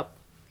in my top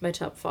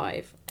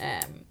 5.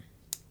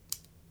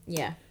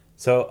 Yeah.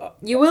 So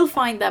You will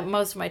find that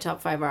most of my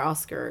top 5 are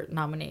Oscar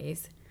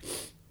nominees.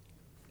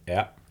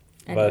 yeah,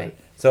 Anyway.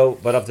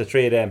 but of the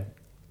 3 of them,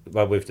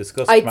 well, we've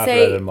discussed I'd Tomato Red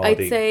say, and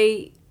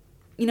Maudie.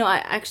 I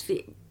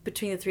actually,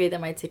 between the 3 of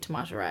them, I'd say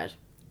Tomato Red.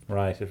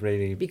 Right, it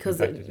really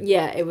Because, impacted you.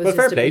 it was Well, just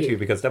fair a play to beau- you,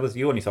 because that was,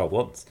 you only saw it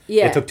once.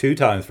 Yeah. It took 2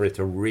 times for it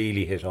to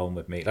really hit home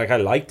with me. Like, I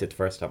liked it the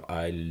first time.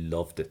 I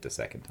loved it the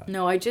second time.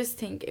 No, I just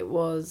think it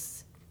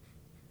was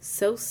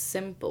so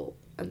simple,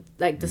 and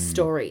like the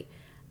story,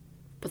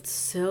 but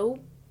so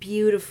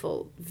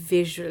beautiful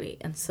visually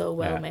and so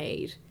well Yeah.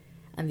 made,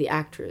 and the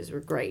actors were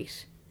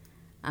great,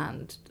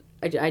 and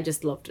I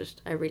just loved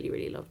it. I really,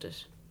 really loved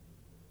it.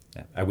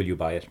 Yeah. Will you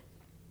buy it?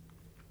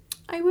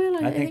 I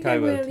will. I think I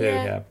will too,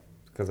 yeah.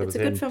 Because I It's was a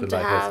good in film the to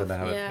Lighthouse have, and I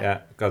have it. yeah.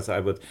 Yeah, because I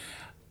would...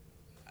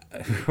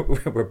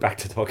 We're back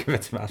to talking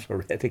about Tomato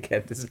Red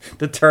again. This is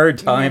the third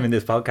time in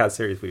this podcast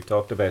series we've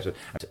talked about it.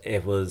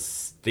 It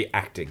was the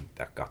acting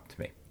that got to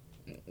me.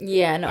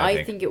 Yeah, no, I I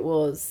think. think it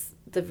was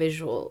the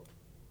visual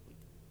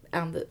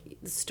and the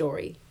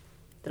story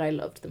that I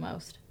loved the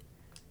most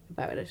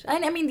about it.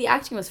 And I mean, the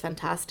acting was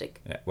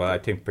fantastic. Yeah. Well, I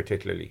think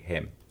particularly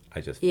him. I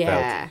just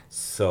Yeah. felt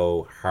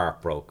so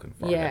heartbroken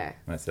for Yeah. him.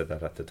 And I said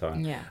that at the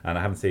time. Yeah. And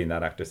I haven't seen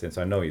that actor since.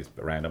 I know he's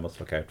around. I must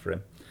look out for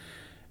him.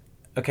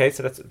 Okay,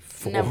 so that's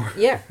 4.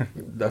 Yeah.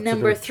 That's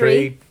Number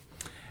 3.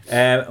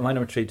 My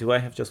number 3. Do I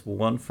have just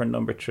one for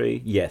number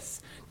 3?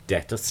 Yes.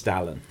 Death of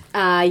Stalin.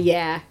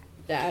 Yeah.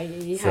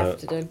 You have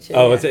to, don't you?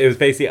 Oh, Yeah. it was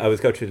basically, I was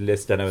going through the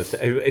list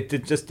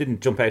and just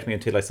didn't jump out at me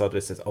until I saw the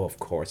list. Says, oh, of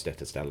course,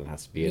 Death of Stalin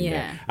has to be in Yeah.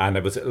 there. And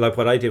it was like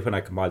what I did when I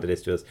compiled the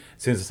list was,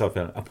 as soon as I saw the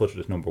film, I put it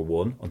as number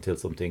 1 until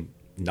something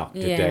knocked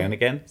it Yeah. down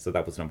again. So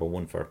that was number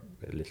 1 for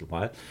a little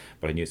while,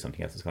 but I knew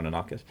something else was going to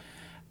knock it.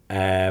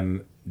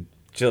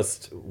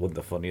 Just one of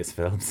the funniest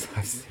films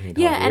I've seen.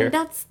 Yeah, all year. and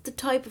that's the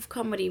type of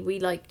comedy we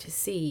like to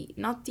see.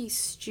 Not these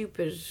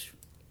stupid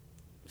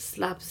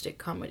slapstick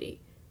comedy.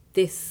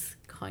 This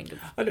kind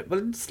of...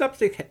 Well,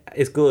 slapstick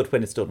is good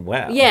when it's done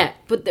well. Yeah,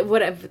 but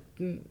whatever.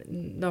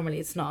 Normally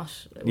it's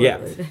not. Yeah.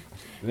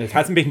 It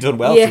hasn't been done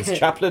well Yeah. since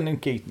Chaplin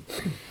and Keaton.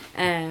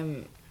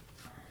 And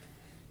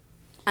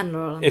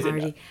Laurel and Is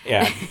Hardy. it?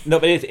 Yeah. No,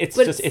 but it's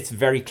But just, it's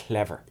very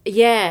clever.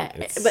 Yeah,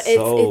 It's but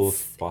so it's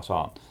spot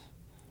on.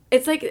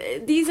 it's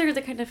like these are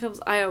the kind of films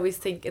I always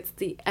think it's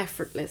the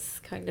effortless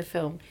kind of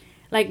film,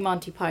 like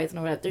Monty Python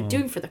or whatever. They're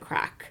doing for the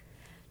crack.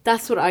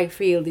 That's what I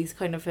feel these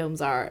kind of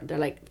films are. They're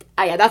like,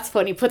 ah, yeah, that's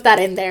funny. Put that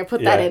in there.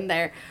 Put that in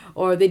there.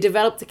 Or they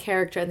develop the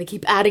character and they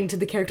keep adding to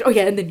the character. Oh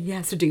yeah, and then he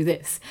has to do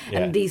this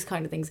and these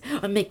kind of things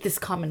and make this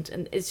comment.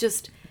 And it's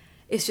just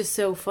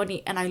so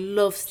funny. And I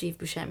love Steve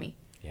Buscemi.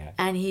 Yeah.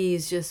 And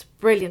he's just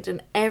brilliant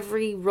in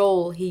every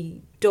role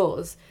he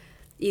does.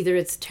 Either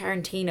it's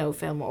Tarantino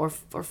film or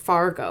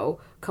Fargo,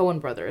 Coen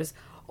Brothers,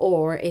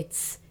 or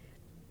it's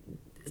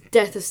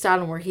Death of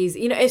Stalin, where he's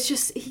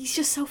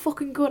just so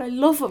fucking good. I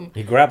love him.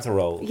 He grabs a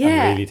role and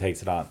really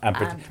takes it on.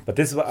 But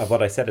this is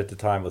what I said at the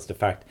time, was the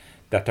fact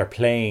that they're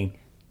playing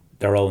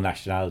their own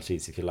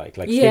nationalities, if you like.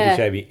 Like Steve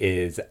Buscemi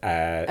is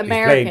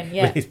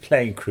American. He's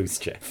playing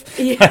Khrushchev,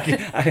 like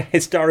a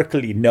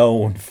historically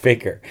known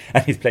figure,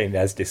 and he's playing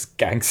as this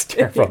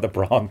gangster from the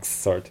Bronx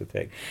sort of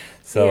thing.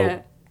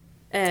 So.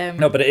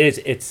 No, but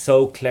it's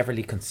so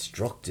cleverly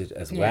constructed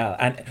as well.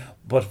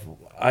 But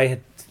I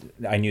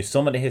knew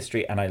some of the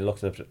history, and I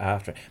looked up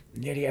after.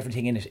 Nearly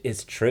everything in it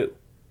is true.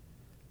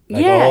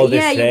 Like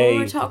we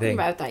were talking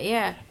about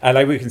that, and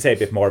like we can say a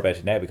bit more about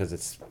it now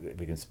because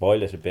we can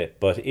spoil it a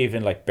bit. But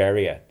even like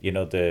Beria,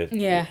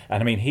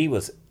 and I mean, he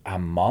was a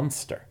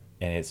monster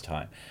in his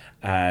time,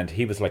 and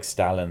he was like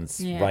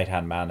Stalin's right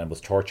hand man and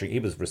was torturing. He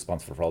was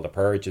responsible for all the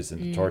purges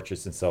and the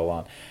tortures and so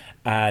on.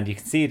 And you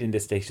can see it in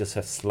this. They just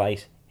have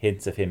slight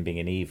hints of him being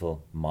an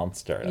evil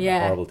monster and the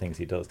horrible things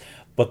he does.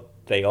 But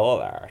they all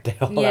are. They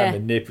all are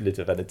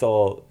manipulative, and it's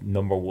all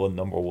number one.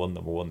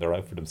 They're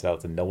out for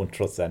themselves, and no one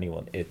trusts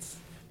anyone. It's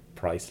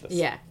priceless.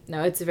 Yeah.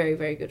 No, it's a very,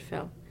 very good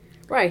film.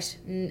 Right.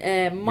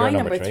 My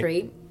number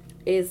three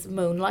is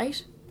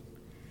Moonlight,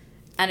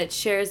 and it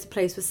shares the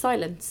place with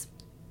Silence.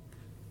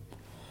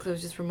 Because I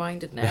was just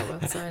reminded now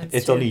about Silence.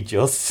 It's only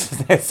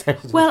just.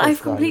 Well,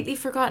 I've completely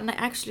forgotten. I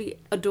actually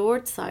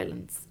adored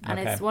Silence, and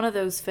it's one of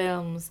those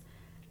films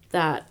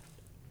that,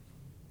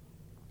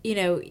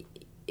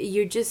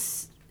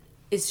 it's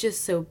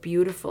just so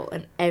beautiful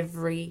in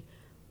every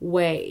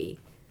way.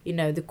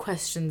 The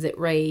questions it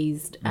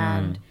raised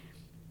and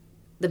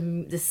the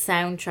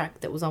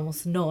soundtrack that was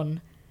almost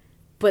none,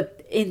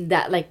 but in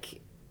that,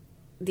 like,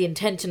 the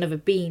intention of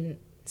it being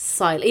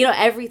silent.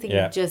 Everything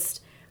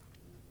just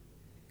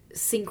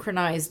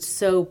synchronized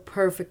so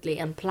perfectly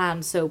and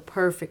planned so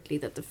perfectly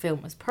that the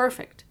film was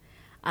perfect.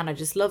 And I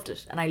just loved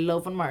it. And I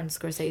love when Martin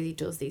Scorsese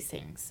does these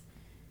things.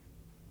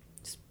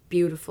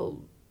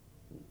 Beautiful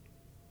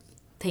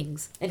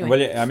things. Anyway.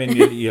 Well, I mean,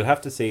 you'll have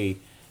to see,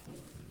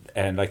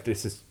 and like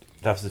that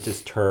was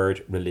his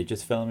third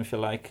religious film, if you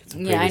like. So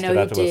I know to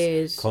that, you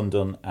did. Was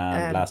Kundun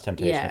and Last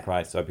Temptation of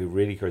Christ. So I'd be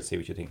really curious to see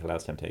what you think of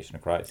Last Temptation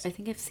of Christ. I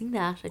think I've seen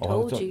that. I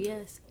told you,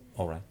 yes.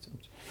 All right.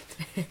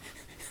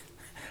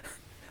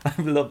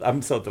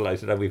 I'm so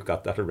delighted that we've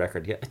got that on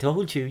record. Yeah, I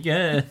told you,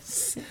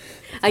 yes.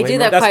 I do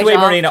that quite often. That's the way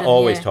Marina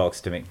always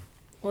talks to me.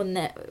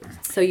 Well,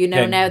 so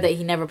now that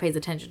he never pays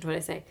attention to what I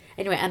say.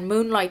 Anyway, and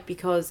Moonlight,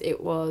 because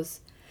it was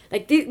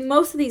like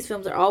most of these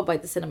films are all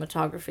about the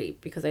cinematography,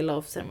 because I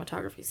love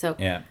cinematography. So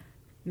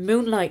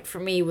Moonlight for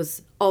me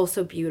was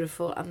also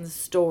beautiful, and the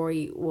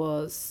story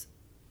was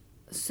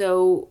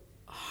so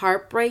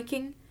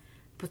heartbreaking,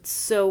 but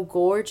so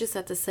gorgeous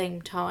at the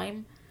same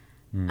time.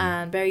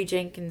 And Barry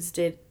Jenkins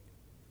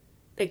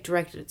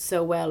directed it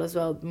so well as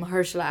well.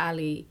 Mahershala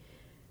Ali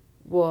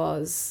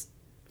was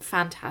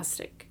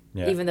fantastic.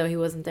 Yeah. Even though he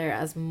wasn't there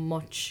as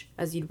much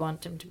as you'd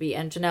want him to be.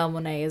 And Janelle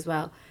Monáe as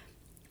well.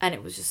 And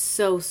it was just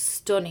so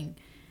stunning.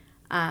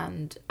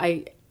 And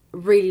I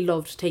really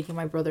loved taking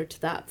my brother to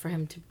that, for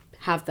him to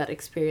have that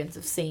experience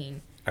of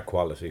seeing a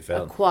quality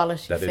film.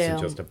 That isn't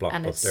just a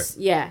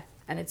blockbuster.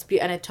 And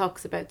it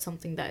talks about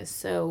something that is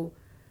so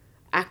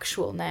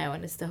actual now,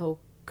 and it's the whole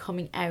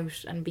coming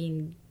out and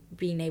being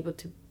able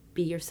to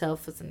be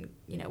yourself as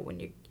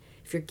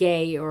if you're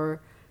gay, or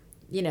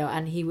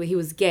and he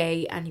was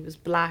gay and he was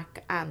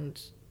black,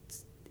 and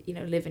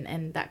living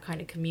in that kind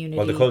of community.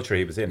 Well, the culture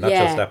he was in, not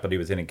just that, but he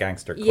was in a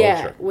gangster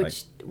culture,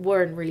 which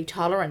weren't really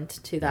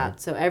tolerant to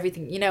that. So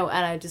everything, and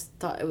I just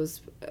thought it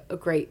was a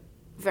great,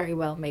 very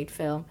well made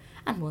film,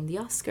 and won the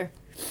Oscar.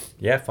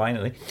 Yeah,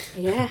 finally.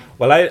 Yeah.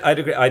 Well, I'd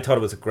agree. I thought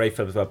it was a great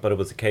film as well, but it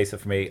was a case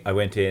of, for me, I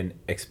went in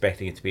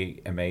expecting it to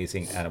be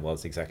amazing, and it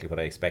was exactly what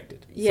I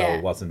expected. Yeah. So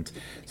it wasn't.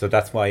 So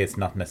that's why it's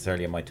not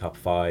necessarily in my top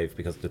 5,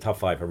 because the top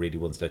 5 are really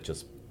ones that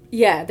just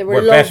they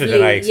were better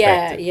than I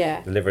expected.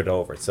 Yeah. Delivered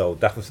over. So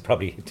that was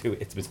probably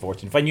its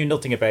misfortune. If I knew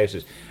nothing about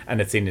it and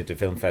had seen it at the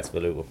film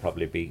festival, it would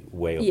probably be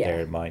way up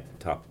there in my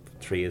top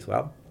 3 as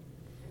well.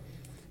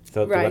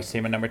 So do you want to see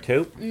my number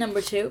 2?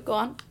 Number 2, go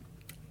on.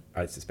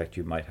 I suspect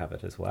you might have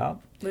it as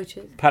well. Which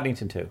is?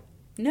 Paddington 2.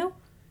 No.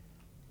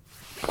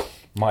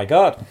 My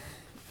God.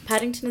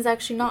 Paddington is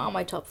actually not on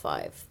my top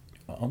 5.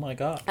 Oh my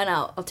God. And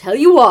I'll tell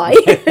you why.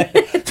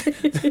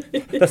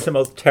 That's the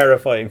most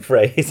terrifying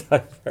phrase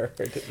I've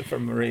heard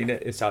from Marina,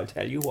 is I'll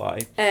tell you why.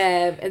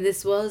 And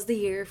this was the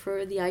year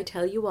for the I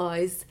tell you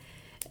whys.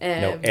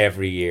 No,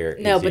 every year.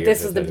 No, but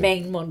this was the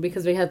main one,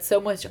 because we had so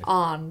much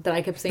on that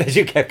I kept saying. That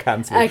you kept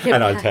cancelling.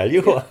 And I'll tell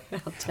you what.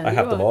 I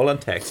have them all on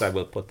text. I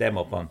will put them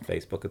up on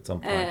Facebook at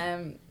some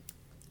point.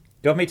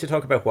 you want me to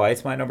talk about why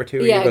it's my number 2?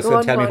 Or Yeah, you just go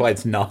on, tell go me on. why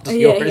it's not Yeah,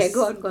 yours? yeah,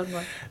 go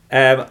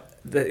on.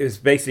 It was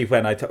basically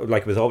when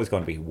it was always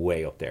going to be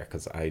way up there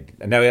because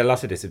now a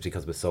lot of this is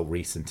because it was so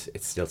recent,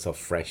 it's still so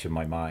fresh in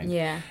my mind.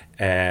 Yeah.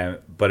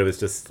 But it was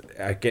just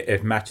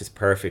it matches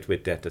perfect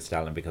with Death to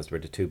Stalin because we're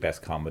the two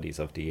best comedies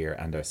of the year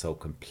and they're so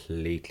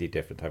completely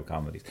different type of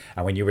comedies.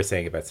 And when you were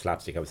saying about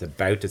slapstick, I was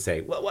about to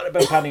say, well, what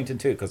about Paddington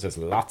 2? Because there's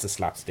lots of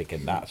slapstick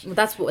in that.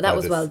 Well, that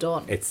was well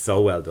done. It's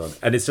so well done,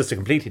 and it's just a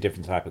completely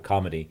different type of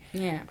comedy.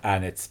 Yeah.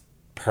 And it's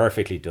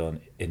perfectly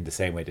done in the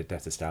same way that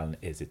Death to Stalin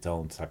is its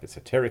own type of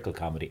satirical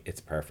comedy.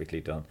 It's perfectly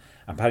done,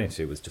 and Paddington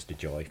 2 was just a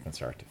joy from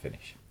start to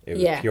finish. It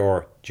was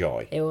pure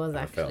joy. It was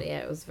actually,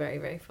 it was very,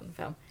 very fun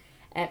film.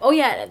 Oh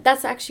yeah,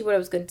 that's actually what I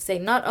was going to say.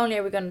 Not only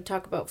are we going to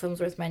talk about films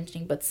worth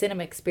mentioning, but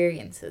cinema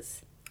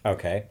experiences.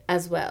 Okay.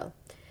 As well,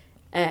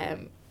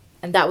 and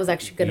that was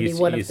actually going to be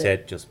one of the. You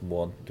said just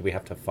one. Do we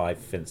have to have 5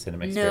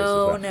 cinema experiences?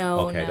 No.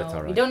 Okay, that's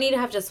all right. You don't need to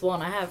have just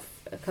one. I have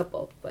a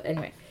couple, but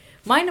anyway,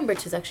 my number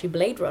 2 is actually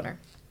Blade Runner.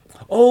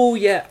 Oh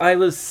yeah, I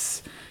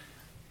was.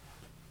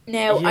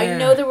 Now I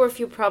know there were a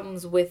few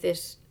problems with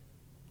it.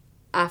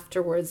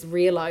 Afterwards,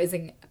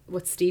 realizing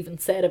what Stephen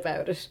said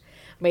about it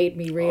made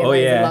me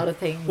realize a lot of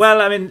things.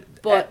 Well, I mean,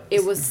 but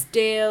it was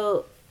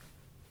still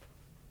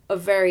a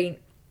very,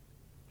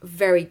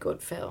 very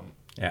good film.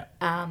 Yeah.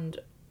 And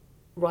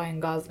Ryan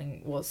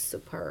Gosling was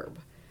superb,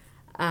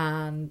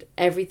 and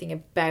everything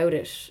about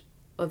it,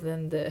 other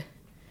than the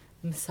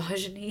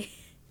misogyny.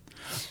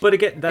 But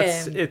again,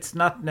 it's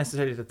not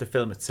necessarily that the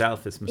film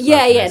itself is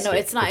misogynistic. Yeah, no,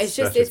 it's not. It's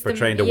just it's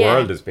portraying the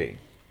world as being.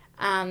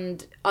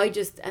 And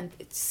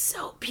it's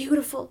so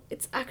beautiful.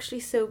 It's actually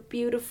so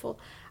beautiful,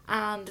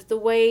 and the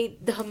way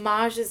the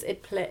homages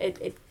it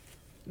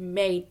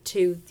made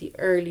to the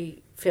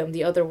early film,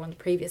 the other one, the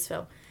previous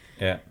film,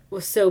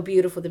 was so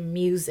beautiful. The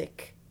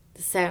music,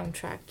 the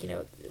soundtrack,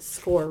 the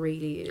score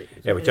really.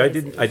 Which I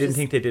didn't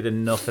think they did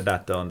enough of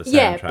that though on the soundtrack.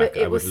 Yeah, but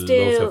it was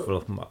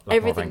still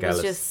everything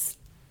was just.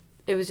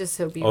 It was just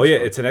so beautiful. Oh yeah,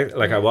 it's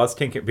I was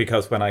thinking,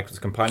 because when I was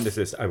compiling this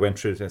list, I went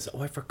through this.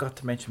 I forgot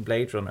to mention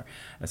Blade Runner.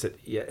 I said,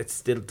 yeah, it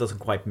still doesn't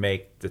quite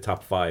make the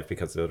top 5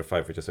 because the other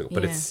 5 were just so good,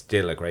 but it's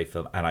still a great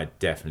film, and I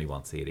definitely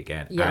want to see it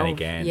again and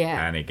again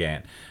and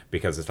again,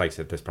 because it's like I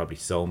said, there's probably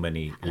so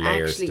many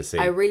layers to see.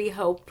 I really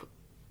hope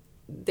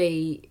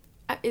they.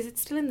 Is it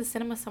still in the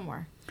cinema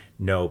somewhere?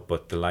 No,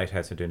 but the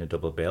Lighthouse are doing a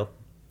double bill.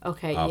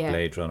 Okay, of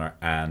Blade Runner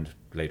and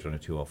Blade Runner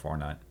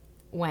 2049.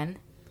 When?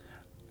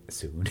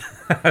 Soon.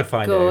 I'll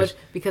find out. Good,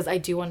 because I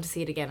do want to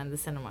see it again in the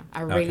cinema.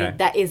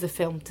 That is a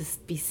film to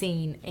be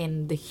seen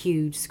in the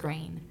huge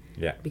screen.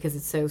 Yeah. Because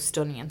it's so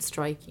stunning and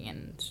striking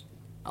and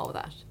all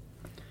that.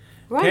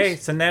 Right. Okay,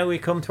 so now we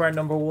come to our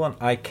number 1.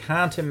 I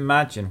can't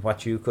imagine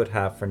what you could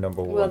have for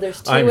number 1. Well,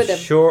 there's 2 of them. I'm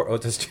sure. Oh,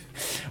 there's 2.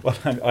 Well,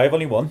 I have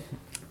only one,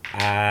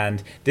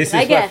 and this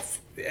I guess.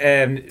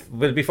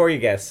 Well, before you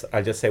guess,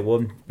 I'll just say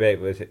one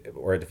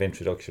word of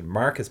introduction.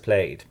 Mark has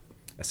played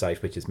a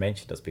site which has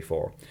mentioned us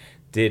before.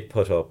 Did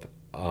put up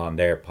on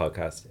their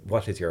podcast,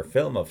 what is your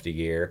film of the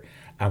year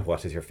and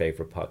what is your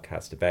favourite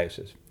podcast about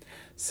it?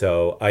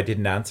 So I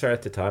didn't answer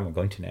at the time. I'm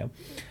going to now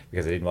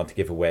because I didn't want to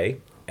give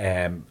away.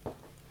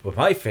 But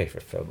my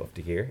favourite film of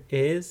the year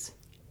is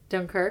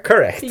Dunkirk.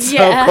 Correct. Yeah.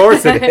 So of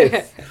course it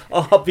is.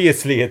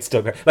 Obviously it's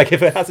Dunkirk. Like,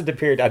 if it hasn't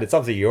appeared, and it's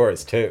obviously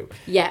yours too.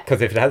 Yeah.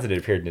 Because if it hasn't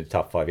appeared in the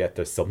top 5 yet,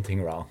 there's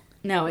something wrong.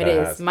 No, it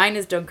is. Mine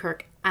is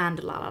Dunkirk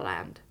and La La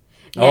Land.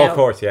 Now, of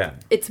course, yeah.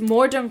 It's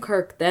more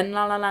Dunkirk than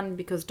La La Land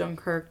because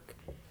Dunkirk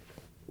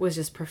was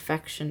just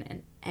perfection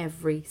in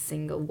every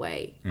single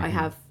way. I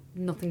have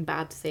nothing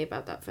bad to say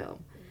about that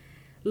film.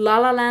 La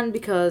La Land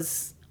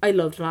because I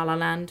loved La La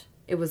Land.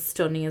 It was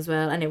stunning as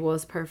well, and it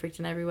was perfect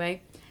in every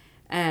way.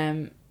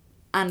 And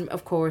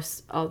of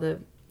course, all the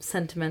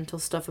sentimental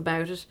stuff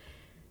about it.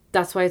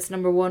 That's why it's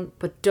number 1.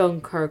 But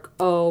Dunkirk,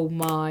 oh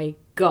my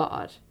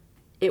God.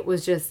 It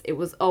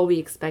was all we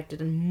expected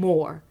and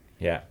more.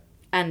 Yeah.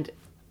 And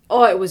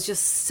it was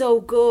just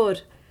so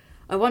good.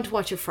 I want to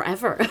watch it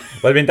forever.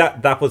 Well, I mean,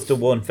 that was the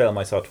one film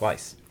I saw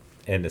twice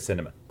in the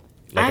cinema.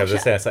 Like, actually,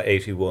 as I said, I saw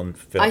 81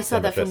 films. I saw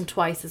that film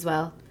twice as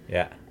well.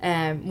 Yeah.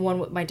 One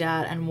with my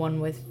dad and one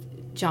with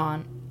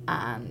John.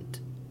 And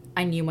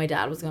I knew my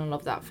dad was going to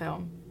love that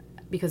film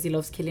because he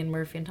loves Cillian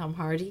Murphy and Tom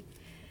Hardy.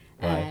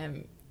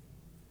 Right.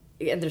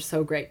 And they're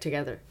so great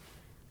together.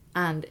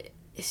 And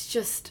it's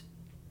just...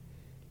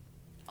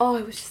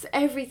 it was just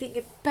everything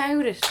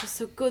about it was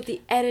so good.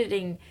 The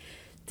editing...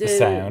 The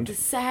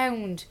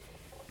sound,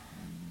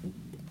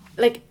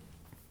 like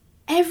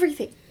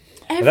everything.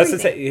 Well, that's to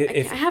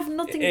say, I have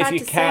nothing bad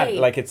to say.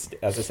 Like, it's,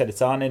 as I said,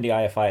 it's on in the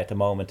IFI at the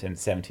moment in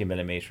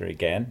 70mm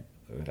again.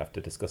 We'll have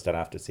to discuss that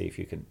after, see if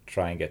you can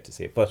try and get to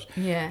see it. But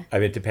yeah, I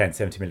mean, it depends.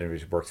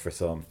 70mm works for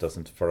some,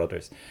 doesn't for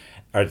others,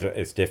 or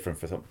it's different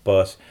for some.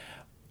 But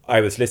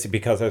I was listening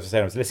because, as I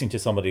said, I was listening to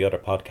some of the other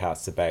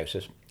podcasts about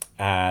it.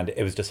 And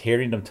it was just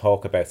hearing them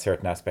talk about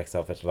certain aspects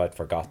of it that I'd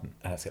forgotten.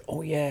 And I said,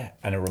 oh yeah.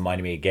 And it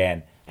reminded me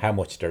again how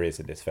much there is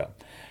in this film.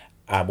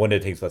 And one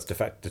of the things was the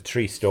fact the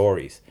 3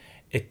 stories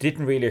It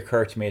didn't really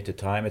occur to me at the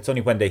time. It's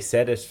only when they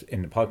said it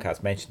in the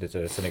podcast, mentioned it,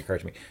 that it suddenly occurred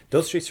to me.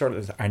 Those three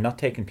stories are not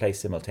taking place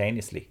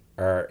simultaneously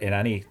or in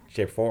any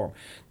shape or form.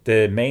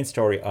 The main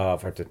story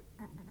of, or the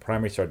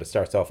primary story that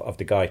starts off of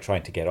the guy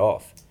trying to get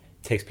off,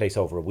 takes place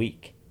over a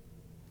week.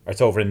 Or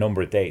it's over a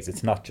number of days.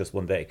 It's not just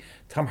one day.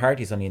 Tom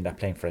Hardy's only in that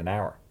plane for an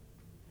hour.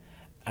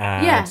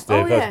 And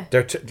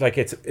they're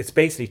it's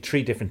basically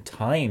 3 different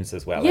times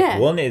as well. Yeah. Like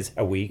one is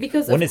a week,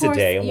 because one is a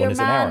day, and one is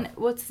an hour.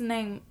 What's his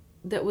name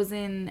that was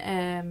in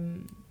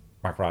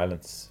Mark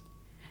Rylance.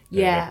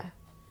 Yeah.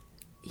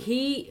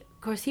 He,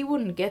 of course, he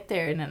wouldn't get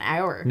there in an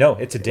hour. No,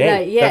 it's a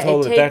day. Yeah,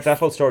 that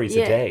whole story is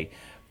a day.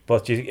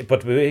 But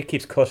it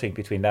keeps cutting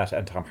between that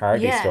and Tom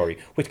Hardy's story,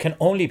 which can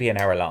only be an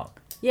hour long.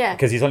 Yeah,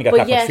 because he's only got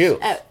that much fuel.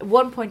 At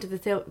one point of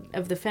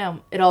the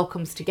film, it all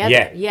comes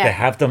together. Yeah, they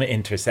have them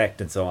intersect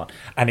and so on.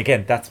 And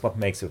again, that's what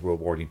makes it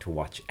rewarding to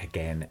watch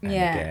again and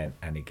again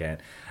and again.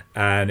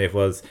 And it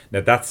was,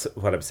 now that's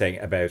what I'm saying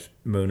about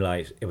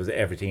Moonlight. It was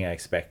everything I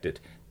expected.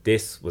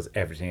 This was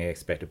everything I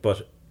expected,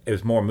 but it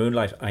was more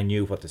Moonlight. I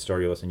knew what the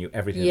story was. I knew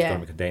everything that was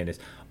going to contain this.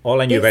 All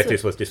I knew about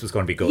this was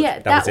going to be good. Yeah,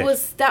 that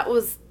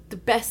was the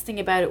best thing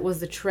about it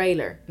was the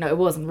trailer. No, it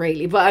wasn't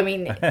really, but I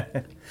mean,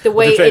 the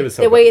way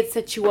it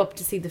set you up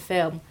to see the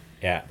film.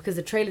 Yeah. Because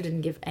the trailer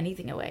didn't give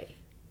anything away,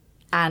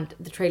 and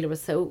the trailer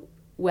was so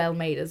well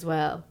made as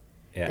well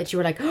that you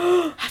were like,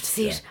 oh, I have to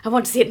see it. I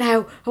want to see it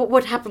now.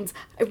 What happens?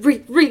 I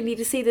really need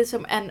to see this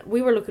film. And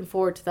we were looking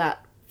forward to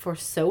that for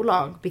so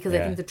long because I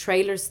think the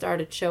trailer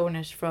started showing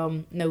it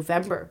from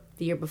November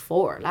the year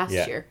before, last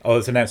year. Oh, it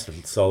was announced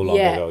so long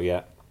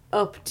ago.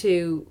 Up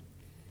to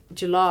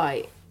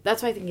July.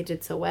 That's why I think it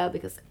did so well,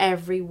 because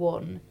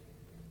everyone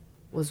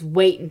was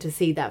waiting to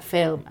see that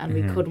film and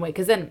we couldn't wait.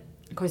 Because then,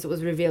 of course, it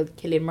was revealed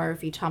Cillian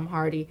Murphy, Tom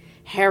Hardy,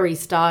 Harry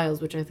Styles,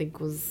 which I think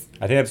was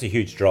a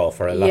huge draw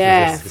for a lot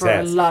of success. For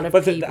a lot of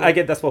people. I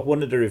get that's what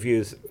one of the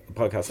reviews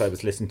podcasts I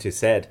was listening to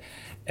said,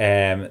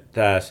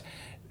 that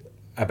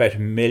about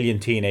 1 million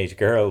teenage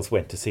girls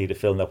went to see the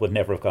film that would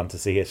never have gone to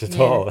see it at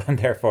all, and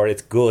therefore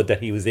it's good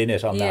that he was in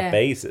it on that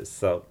basis.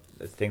 So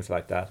things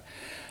like that.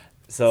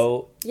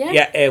 So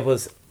it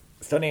was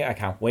stunning. I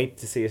can't wait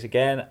to see it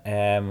again.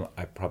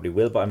 I probably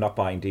will, but I'm not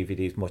buying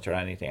DVDs much or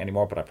anything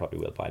anymore, but I probably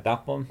will buy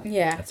that one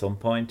at some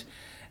point.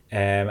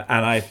 And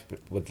I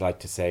would like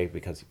to say,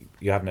 because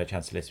you haven't had a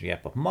chance to listen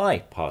yet, but my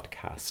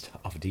podcast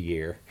of the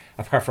year,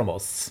 apart from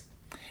us,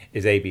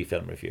 is AB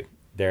Film Review.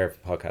 Their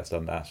podcast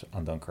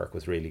on Dunkirk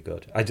was really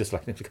good. I just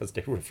like them because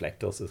they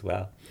reflect us as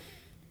well.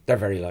 They're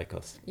very like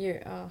us.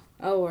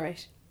 All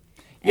right.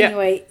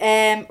 Anyway,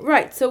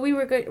 right. So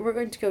we're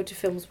going to go to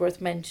films worth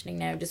mentioning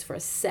now, just for a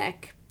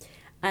sec,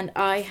 and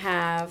I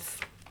have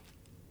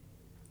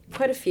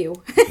quite a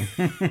few.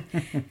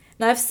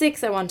 Now I have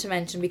 6 I want to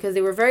mention because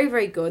they were very,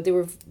 very good. They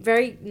were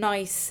very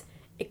nice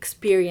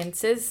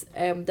experiences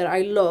that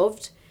I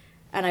loved,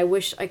 and I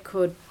wish I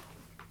could.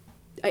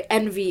 I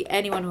envy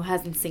anyone who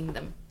hasn't seen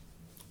them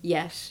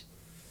yet,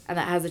 and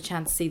that has a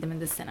chance to see them in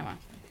the cinema.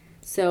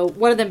 So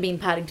one of them being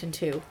Paddington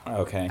 2.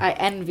 Okay. I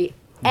envy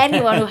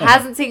anyone who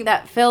hasn't seen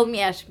that film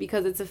yet,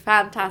 because it's a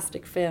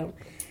fantastic film.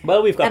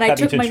 Well, we've got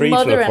Paddington 3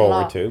 to look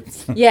forward to.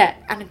 Yeah,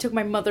 and I took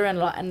my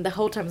mother-in-law, and the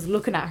whole time I was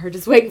looking at her,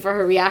 just waiting for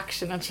her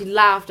reaction, and she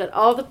laughed at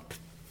all the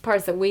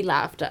parts that we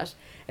laughed at,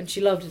 and she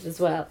loved it as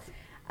well.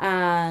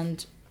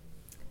 And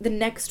the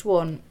next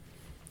one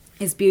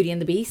is Beauty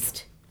and the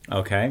Beast.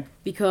 Okay.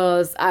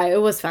 Because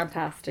it was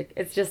fantastic.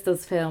 It's just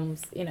those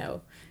films,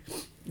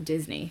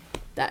 Disney.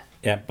 But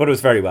it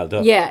was very well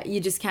done. Yeah, you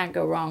just can't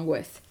go wrong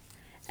with.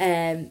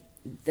 The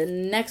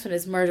next one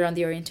is Murder on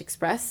the Orient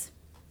Express.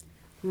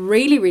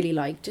 Really, really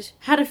liked it.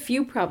 Had a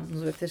few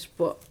problems with it,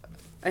 but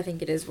I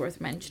think it is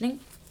worth mentioning.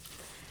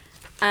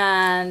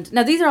 And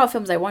now these are all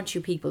films I want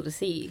you people to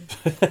see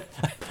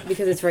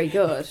because it's very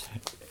good.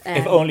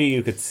 If only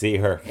you could see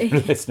her,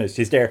 listeners.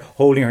 She's there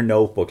holding her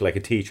notebook like a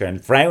teacher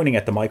and frowning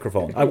at the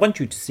microphone. I want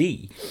you to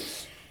see.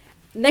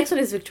 Next one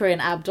is Victoria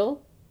and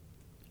Abdul,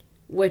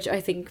 which I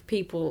think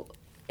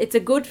it's a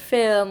good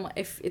film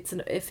if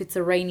it's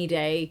a rainy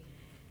day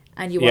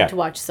and you want to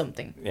watch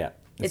something. Yeah.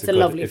 It's a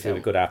lovely film.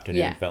 It's a good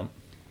afternoon film.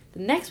 The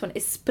next one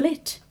is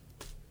Split.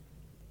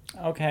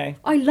 Okay.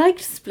 I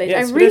liked Split. Yeah,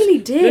 I really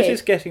did. Split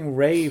is getting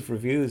rave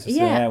reviews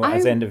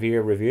as end of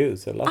year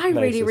reviews. I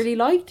really, really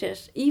liked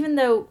it. Even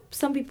though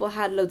some people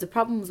had loads of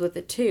problems with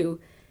it too,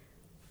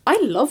 I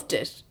loved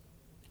it.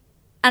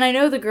 And I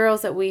know the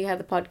girls that we had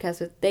the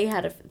podcast with, they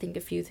had, I think,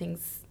 a few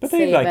things to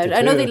say about it.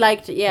 I know they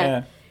liked it,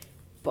 yeah.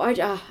 But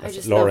I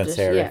just Laura loved and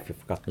Sarah, it. if you've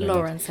forgotten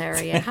Laura and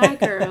Sarah, yeah. Hi,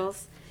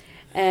 girls.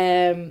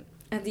 And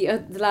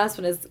the last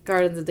one is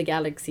Guardians of the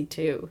Galaxy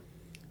 2.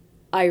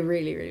 I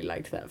really, really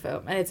liked that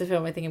film. And it's a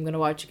film I think I'm going to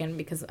watch again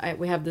because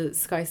we have the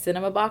Sky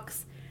Cinema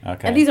box.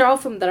 Okay. And these are all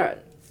films that are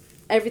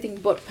everything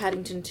but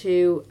Paddington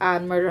 2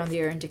 and Murder on the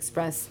Orient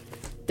Express.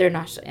 They're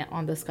not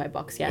on the Sky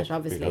box yet,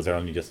 obviously. Because they're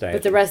only just out.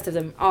 But the rest of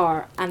them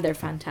are, and they're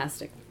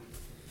fantastic.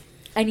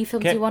 Any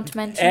films you want to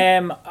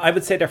mention? I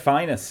would say Their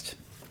Finest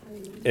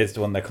is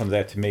the one that comes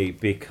out to me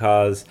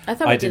because... I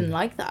thought I didn't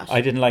like that.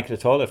 I didn't like it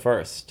at all at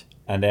first.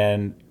 And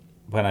then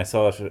when I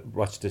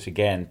watched it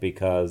again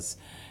because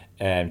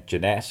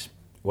Jeanette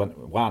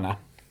Wana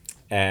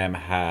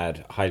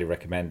had highly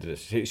recommended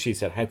it. She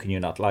said, "How can you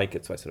not like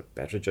it?" So I said,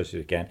 "Better judge it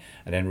again,"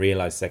 and then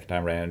realised second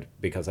time round,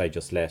 because I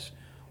just let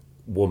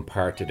one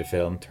part of the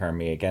film turn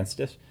me against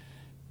it,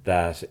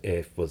 that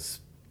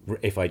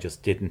if I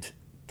just didn't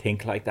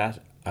think like that,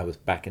 I was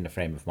back in the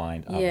frame of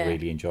mind of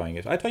really enjoying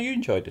it. I thought you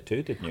enjoyed it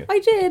too, didn't you? I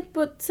did,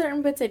 but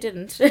certain bits I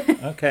didn't.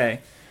 Okay.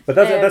 But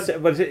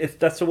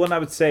that's the one I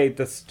would say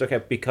that stuck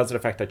out because of the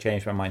fact I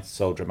changed my mind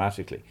so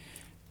dramatically.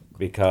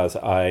 Because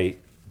I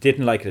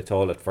didn't like it at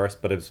all at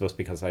first, but it was just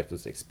because I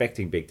was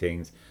expecting big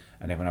things.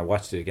 And then when I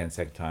watched it again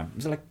second time, it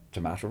was like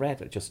Tomato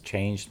Red. It just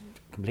changed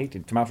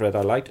completely. Tomato Red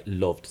I liked,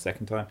 loved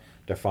second time.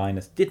 Their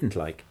Finest, didn't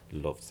like,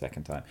 loved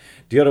second time.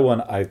 The other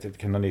one I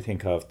can only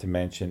think of to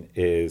mention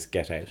is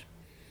Get Out.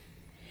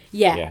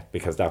 Yeah,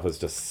 because that was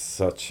just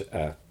such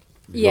a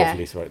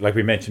lovely story. Like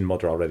we mentioned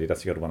Mother already,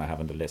 that's the other one I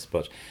have on the list.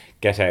 But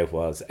Get Out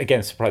was,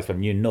 again, a surprise film.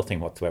 Knew nothing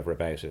whatsoever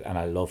about it. And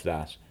I love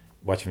that.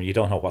 Watching, you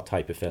don't know what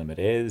type of film it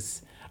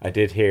is. I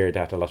did hear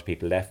that a lot of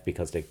people left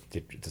because they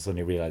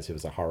suddenly realised it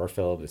was a horror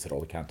film. They said, "Oh,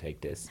 we can't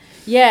take this."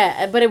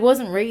 Yeah, but it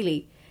wasn't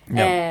really.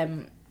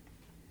 No.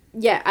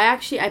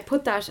 I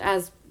put that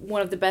as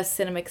one of the best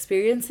cinema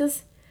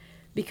experiences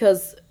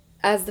because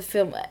as the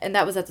film, and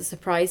that was at the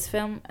Surprise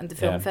Film and the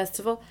film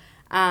festival,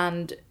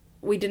 and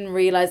we didn't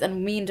realise,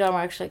 and me and Dom were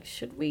actually like,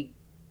 should we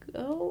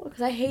go?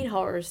 Because I hate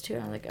horrors too.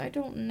 And I'm like, I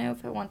don't know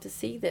if I want to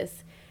see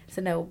this.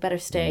 So no, better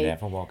stay.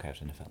 Never walk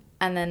out in a film.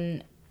 And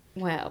then,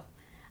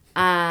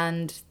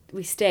 and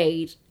we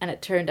stayed, and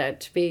it turned out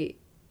to be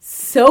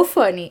so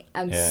funny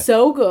and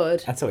so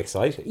good. And so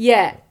exciting.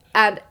 Yeah,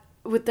 and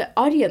with the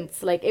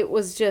audience, like, it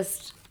was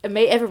just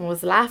amazing. Everyone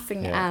was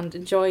laughing and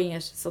enjoying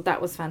it, so that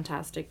was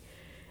fantastic.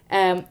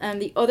 And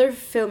the other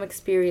film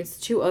experience,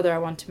 two other I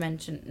want to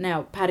mention.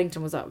 Now,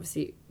 Paddington was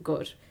obviously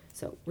good,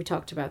 so we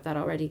talked about that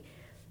already.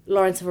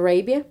 Lawrence of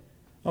Arabia.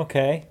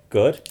 Okay,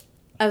 good.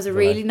 It was a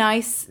really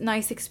nice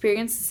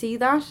experience to see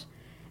that.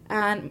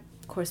 And,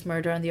 of course,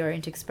 Murder on the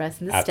Orient Express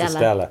and the Stella. The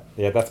Stella.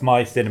 Yeah, that's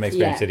my cinema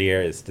experience of the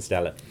year, is the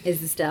Stella.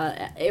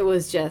 It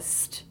was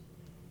just...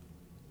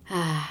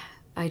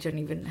 I don't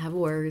even have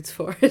words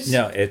for it.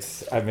 No,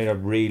 I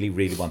really,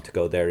 really want to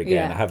go there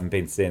again. I haven't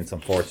been since,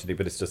 unfortunately,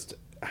 but it's just,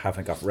 I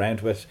haven't got around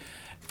to it.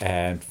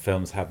 And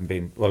films haven't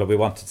been... Well, we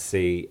wanted to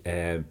see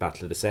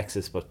Battle of the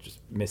Sexes, but just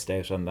missed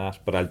out on that.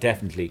 But I'll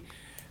definitely...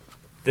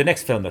 The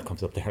next film that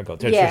comes up there,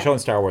 they're showing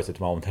Star Wars at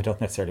the moment. I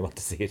don't necessarily want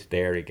to see it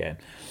there again.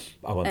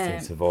 I want to see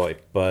it Savoy.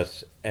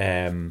 But,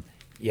 I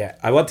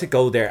want to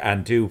go there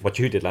and do what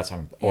you did last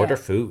time. Order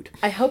food.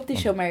 I hope they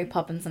show Mary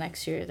Poppins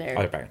next year there.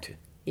 I'm bound to.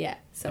 Yeah,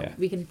 so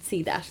we can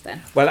see that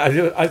then. Well,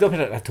 I don't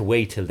have to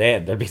wait till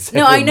then. There'll be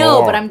no, I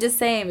know, but I'm just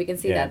saying we can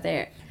see that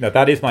there. No,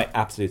 that is my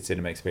absolute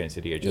cinema experience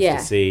of the year. Just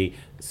to see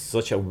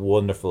such a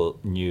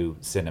wonderful new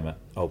cinema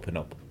open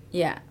up.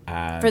 Yeah.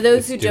 For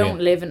those who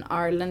don't live in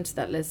Ireland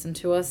that listen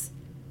to us,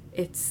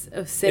 it's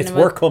a cinema. It's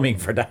worth coming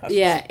for that.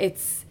 Yeah,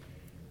 it's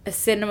a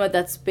cinema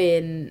that's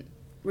been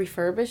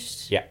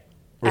refurbished. Yeah,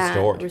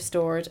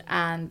 restored,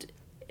 and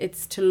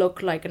it's to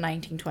look like a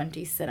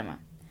 1920s cinema.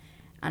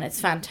 And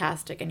it's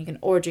fantastic, and you can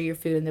order your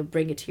food and they'll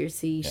bring it to your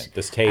seat. Yeah,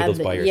 there's tables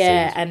by your seat.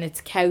 Yeah, and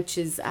it's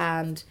couches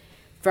and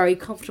very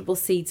comfortable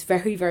seats,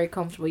 very, very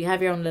comfortable. You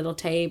have your own little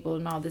table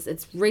and all this.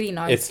 It's really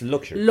nice. It's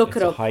luxury. Look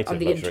it up on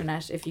the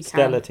internet if you can.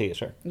 Stella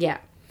Theatre. Yeah,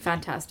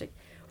 fantastic.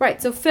 Right,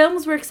 so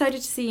films we're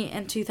excited to see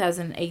in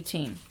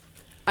 2018.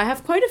 I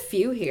have quite a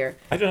few here.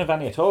 I don't have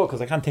any at all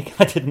because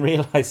I didn't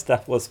realise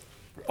that was...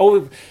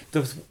 Oh,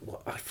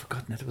 I've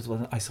forgotten it. There was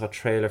one I saw a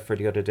trailer for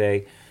the other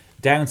day.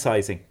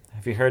 Downsizing.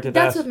 Have you heard of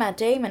that? That's with Matt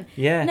Damon.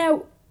 Yeah.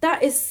 Now,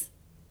 that is...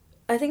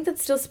 I think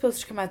that's still supposed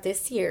to come out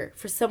this year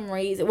for some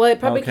reason. Well, it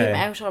probably came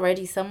out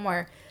already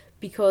somewhere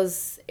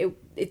because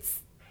it's...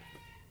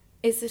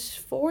 Is it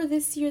for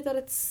this year that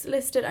it's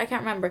listed? I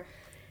can't remember.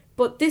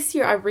 But this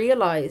year I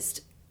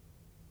realised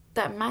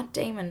that Matt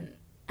Damon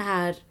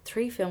had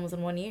 3 films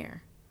in 1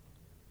 year.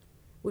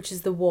 Which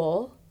is The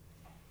Wall,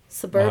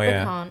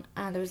 Suburbicon,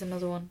 and there was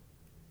another one.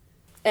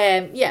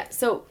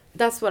 So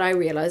that's what I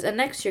realised. And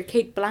next year,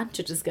 Cate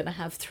Blanchett is going to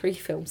have 3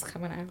 films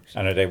coming out.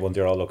 And are they ones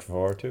you're all looking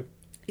forward to?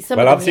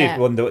 Obviously,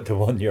 the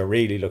one you're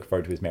really looking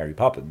forward to is Mary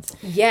Poppins.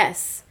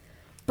 Yes.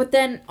 But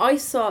then I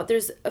saw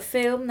there's a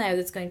film now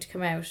that's going to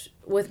come out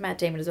with Matt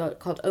Damon as well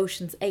called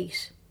Ocean's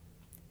 8.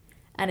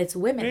 And it's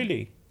women.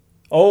 Really?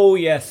 Oh,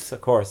 yes,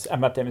 of course. And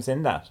Matt Damon's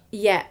in that.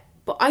 Yeah.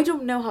 But I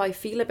don't know how I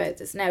feel about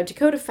this. Now,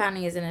 Dakota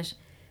Fanning is in it.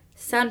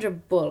 Sandra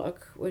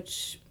Bullock,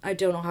 which I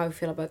don't know how I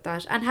feel about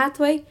that. Anne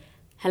Hathaway,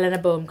 Helena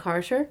Bonham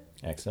Carter.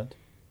 Excellent.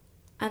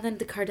 And then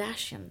the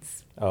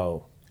Kardashians.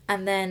 Oh.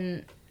 And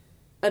then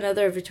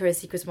another Victoria's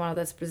Secret model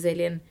that's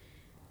Brazilian.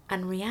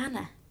 And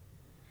Rihanna.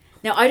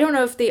 Now, I don't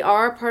know if they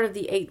are part of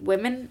the 8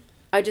 women.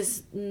 I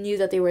just knew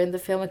that they were in the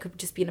film. It could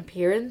just be an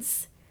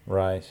appearance.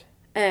 Right.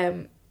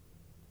 And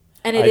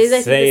it is,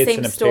 I think, the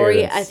same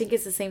story. I think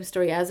it's the same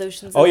story as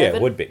Ocean's 11. Oh, yeah,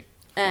 it would be.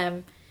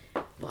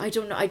 But I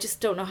don't know. I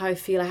just don't know how I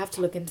feel. I have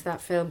to look into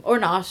that film. Or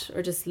not.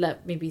 Or just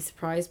let me be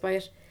surprised by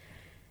it.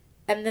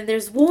 And then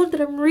there's one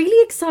that I'm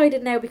really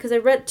excited now because I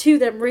read two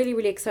that I'm really,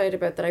 really excited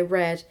about that I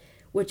read,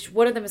 which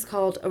one of them is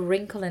called A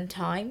Wrinkle in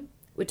Time,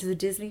 which is a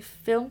Disney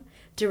film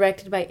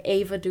directed by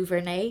Ava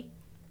DuVernay.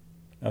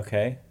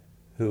 Okay.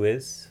 Who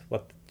is?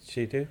 What did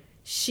she do?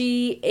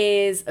 She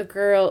is a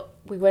girl.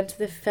 We went to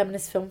the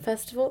Feminist Film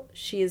Festival.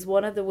 She is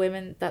one of the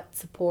women that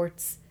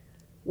supports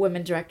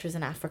women directors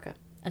in Africa,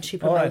 and she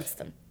promotes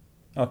them.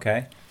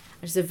 Okay.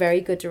 And she's a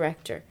very good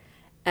director.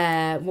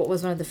 What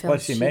was one of the films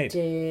What's she made?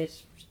 did?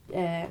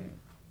 I'll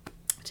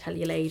tell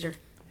you later.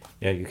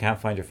 Yeah, you can't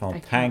find your phone. I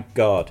can't. Thank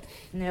God.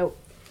 No.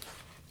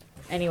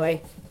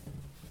 Anyway,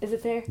 is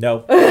it there?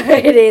 No.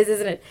 It is,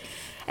 isn't it?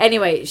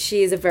 Anyway,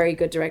 she is a very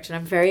good director,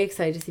 and I'm very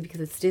excited to see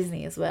because it's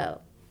Disney as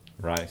well.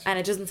 Right. And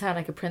it doesn't sound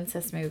like a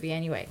princess movie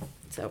anyway.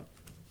 So,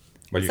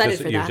 Well, excited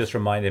for you that. just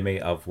reminded me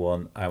of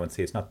one I want to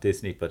see. It's not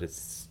Disney, but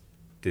it's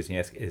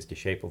Disney-esque. Is The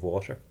Shape of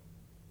Water.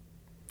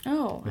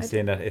 Oh, I've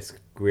seen that. It's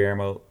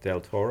Guillermo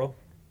del Toro.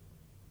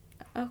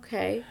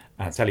 okay.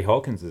 And Sally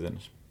Hawkins is in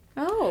it.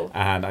 Oh,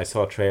 And I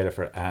saw a trailer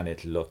for it, and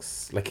it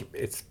looks like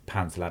it's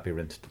Pan's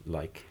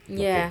Labyrinth-like.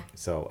 looking. Yeah.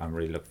 So I'm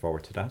really looking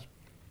forward to that.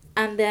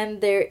 and then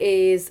there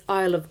is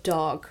Isle of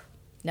Dog.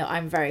 No,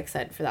 I'm very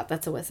excited for that.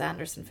 That's a Wes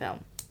Anderson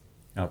film.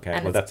 Okay,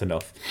 And well, it's- that's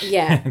enough.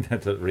 Yeah.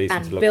 That's a reason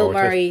to And look Bill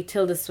forward Murray,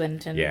 Tilda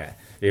Swinton. to it. Yeah,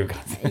 you've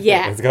got.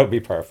 Yeah. It's going to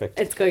be perfect.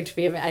 It's going to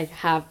be. I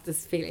have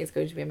this feeling it's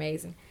going to be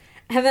amazing.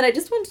 And then I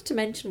just wanted to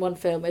mention one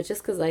film,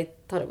 just because I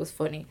thought it was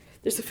funny.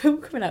 There's a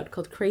film coming out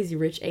called Crazy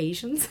Rich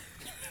Asians,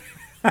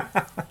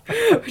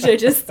 which I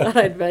just thought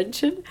I'd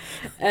mention.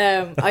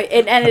 And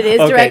it is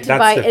Okay, directed that's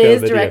by the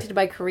film directed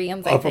by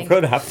Koreans, I Oh, think. it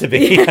could have to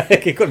be.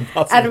 It couldn't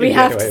possibly And we be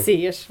have to anyway.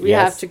 see it. We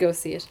Yes. have to go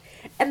see it.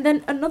 And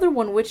then another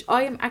one, which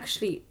I am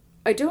actually,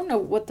 I don't know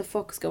what the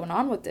fuck's going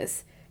on with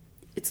this.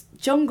 It's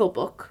Jungle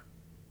Book,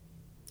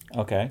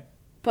 Okay.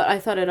 but I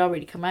thought it'd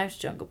already come out,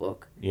 Jungle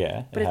Book.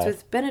 Yeah. But it it's has.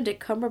 with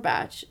Benedict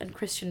Cumberbatch and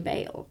Christian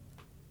Bale.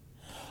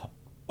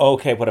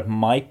 Okay, what it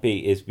might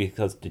be is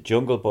because the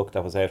Jungle Book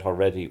that was out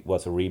already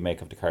was a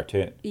remake of the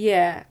cartoon,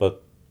 Yeah.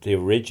 but the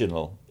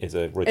original is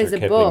a Rudyard Is a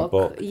Kipling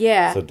book,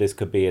 yeah. So this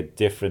could be a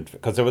different,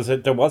 because there was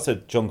a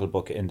Jungle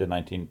Book in the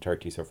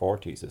 1930s or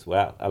 40s as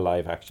well, a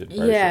live action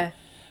version. Yeah.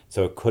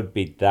 So it could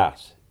be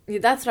that. Yeah,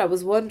 that's what I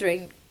was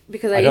wondering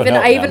because I I don't even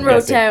know, I even I'm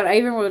wrote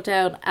guessing.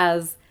 down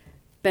as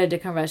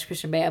Benedict Cumberbatch,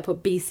 Christian Bale. I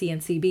put BC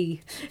and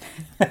CB,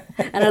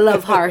 and I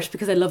love Heart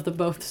because I love them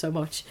both so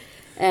much.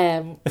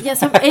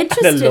 Yes, I'm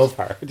interested. And a love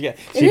heart. Yeah, It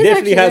she is literally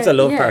actually has there. a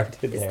love Yeah, heart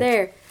in it's there.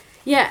 there.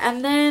 Yeah,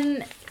 and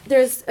then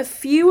there's a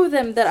few of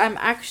them that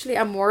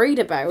I'm worried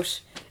about,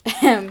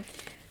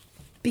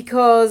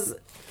 because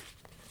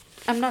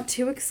I'm not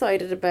too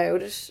excited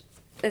about it.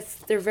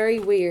 They're very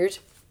weird.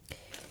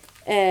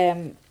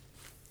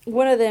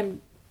 One of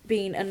them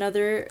being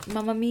another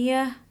Mamma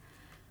Mia.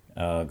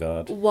 Oh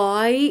God.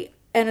 Why?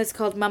 And it's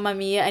called Mamma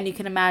Mia, and you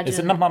can imagine. Is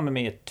it not Mamma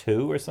Mia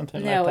 2 or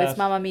something No, like that? it's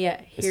Mamma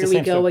Mia. It's Here the we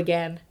same go story.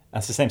 again.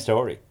 That's the same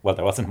story. Well,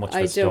 there wasn't much of I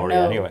a don't story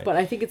know, anyway. but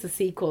I think it's a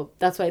sequel.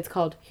 That's why it's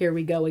called Here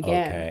We Go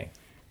Again. Okay.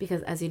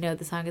 Because as you know,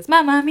 the song is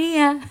Mamma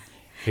Mia.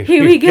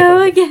 Here we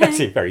go again. That's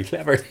very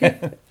clever.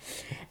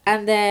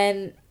 And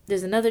then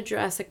there's another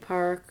Jurassic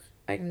Park.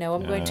 I know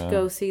I'm going to Oh.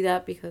 go see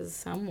that because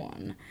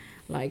someone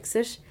likes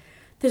it.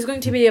 There's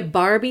going to be a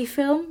Barbie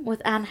film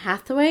with Anne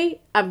Hathaway.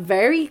 I'm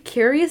very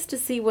curious to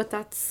see what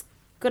that's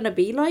going to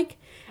be like.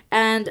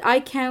 And I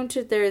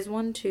counted there's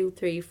 1, 2,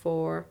 3,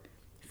 4,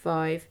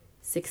 5,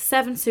 6,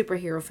 7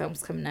 superhero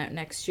films coming out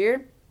next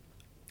year.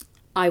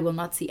 I will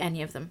not see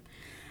any of them.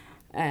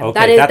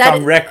 Okay, that's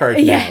on record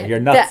now.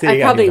 You're not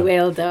seeing I probably any of them.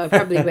 will, though. I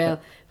probably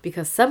will.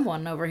 Because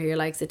someone over here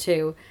likes it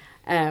too.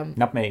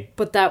 Not me.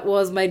 But that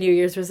was my New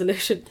Year's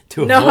resolution.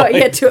 To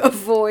avoid. To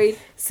avoid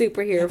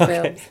superhero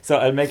Okay, films. so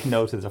I'll make a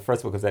note as the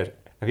first one goes out.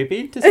 Have you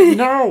been to see?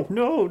 No.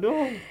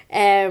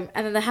 And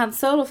then the Han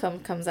Solo film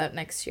comes out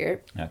next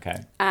year. Okay.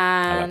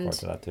 I'll look And forward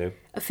to that too.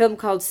 a film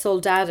called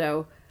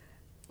Soldado,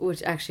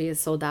 which actually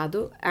is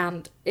Soldado.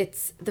 And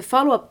it's the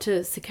follow-up to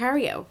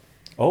Sicario.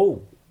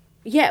 Oh.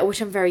 Yeah, which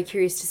I'm very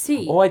curious to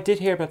see. Oh, I did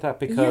hear about that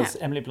because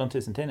Yeah. Emily Blunt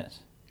isn't in it.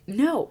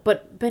 No,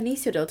 but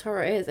Benicio del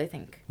Toro is, I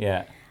think.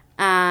 Yeah.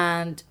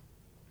 And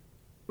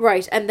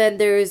right, and then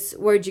there's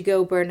Where'd You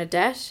Go,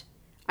 Bernadette?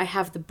 I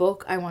have the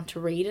book. I want to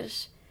read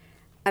it,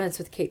 and it's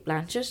with Kate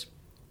Blanchett.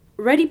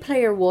 Ready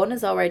Player One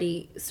is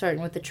already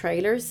starting with the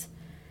trailers,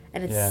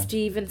 and it's Yeah.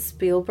 Steven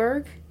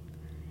Spielberg.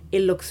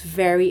 It looks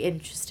very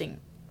interesting,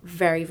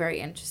 very, very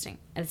interesting,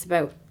 and it's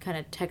about kind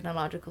of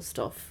technological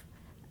stuff.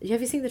 Have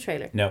you seen the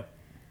trailer? No.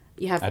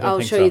 You have. I don't I'll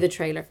think show so. you the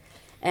trailer.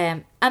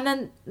 And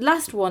then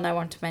last one I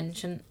want to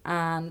mention,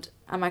 and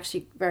I'm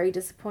actually very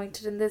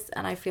disappointed in this,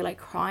 and I feel like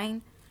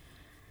crying.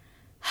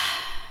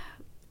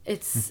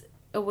 It's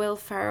a Will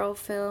Ferrell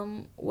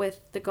film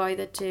with the guy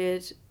that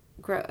did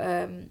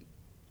the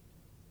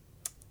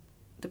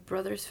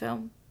Brothers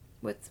film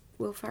with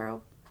Will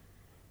Ferrell.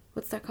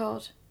 What's that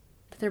called?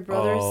 They're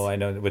brothers. Oh, I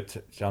know. With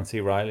John C.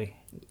 Reilly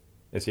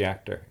is the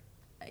actor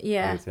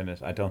Yeah. who's in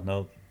it. I don't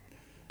know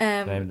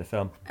the name of the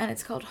film. And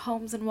it's called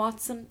Holmes and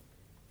Watson.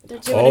 They're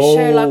doing a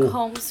Sherlock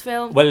Holmes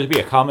film. Well, it'll be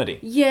a comedy.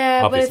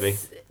 Yeah, obviously.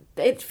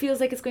 but it feels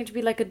like it's going to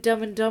be like a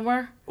Dumb and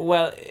Dumber.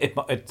 Well,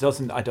 it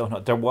doesn't. I don't know.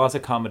 There was a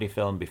comedy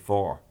film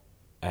before,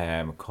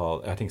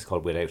 called, I think it's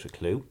called Without a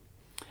Clue,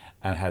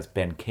 and has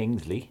Ben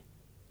Kingsley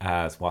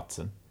as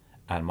Watson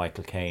and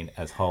Michael Caine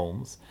as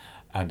Holmes.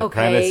 And the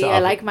premise I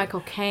like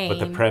Michael Caine. But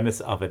the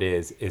premise of it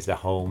is that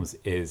Holmes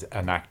is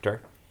an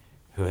actor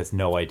who has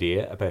no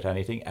idea about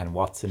anything, and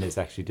Watson is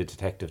actually the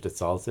detective that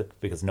solves it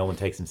because no one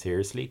takes him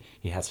seriously.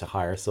 He has to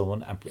hire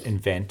someone and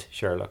invent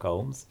Sherlock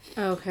Holmes.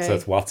 Okay. So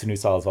it's Watson who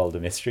solves all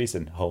the mysteries,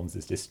 and Holmes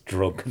is this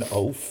drunken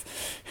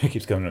oaf who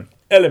keeps going on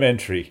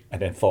elementary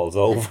and then falls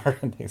over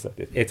and things like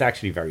that. It's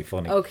actually very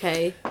funny.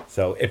 Okay.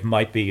 So it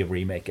might be a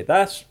remake of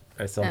that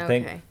or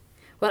something. Okay.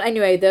 Well,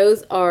 anyway,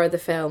 those are the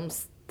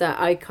films that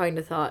I kind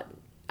of thought.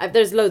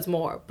 There's loads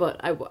more,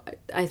 but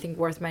I think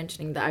worth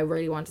mentioning that I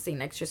really want to see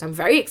next year. So I'm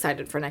very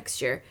excited for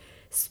next year,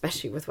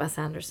 especially with Wes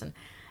Anderson.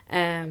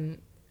 And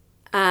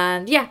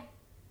yeah,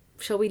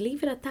 shall we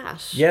leave it at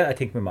that? Yeah, I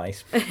think we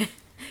might.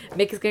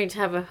 Mick is going to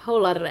have a whole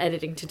lot of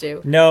editing to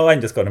do. No, I'm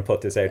just going to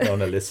put this out and I'm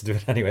going to listen to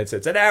it anyway. So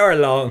it's an hour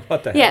long.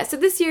 What the hell? Yeah, so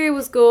this year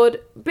was good,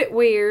 a bit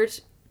weird.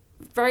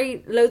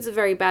 Loads of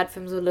very bad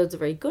films with loads of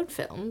very good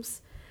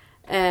films.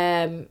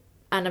 And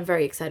I'm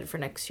very excited for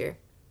next year.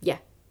 Yeah.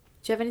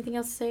 Do you have anything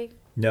else to say?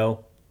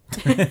 No.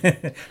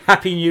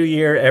 Happy New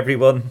Year,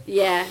 everyone.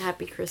 Yeah,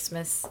 happy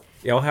Christmas.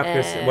 Yeah, happy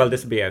Christmas. Well,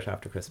 this will be out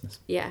after Christmas.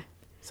 Yeah.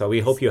 So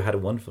we hope you had a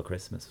wonderful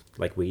Christmas,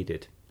 like we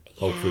did.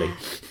 Hopefully. Yeah.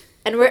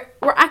 And we're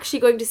actually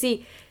going to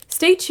see.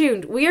 Stay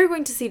tuned. We are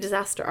going to see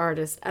Disaster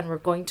Artist, and we're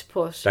going to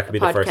put that could be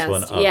the first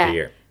one of the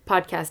year.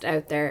 Podcast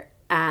out there,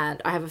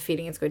 and I have a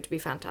feeling it's going to be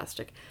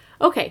fantastic.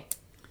 Okay.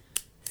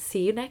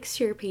 See you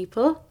next year,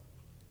 people.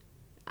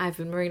 I've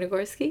been Marina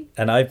Gorski.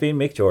 And I've been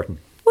Mick Jordan.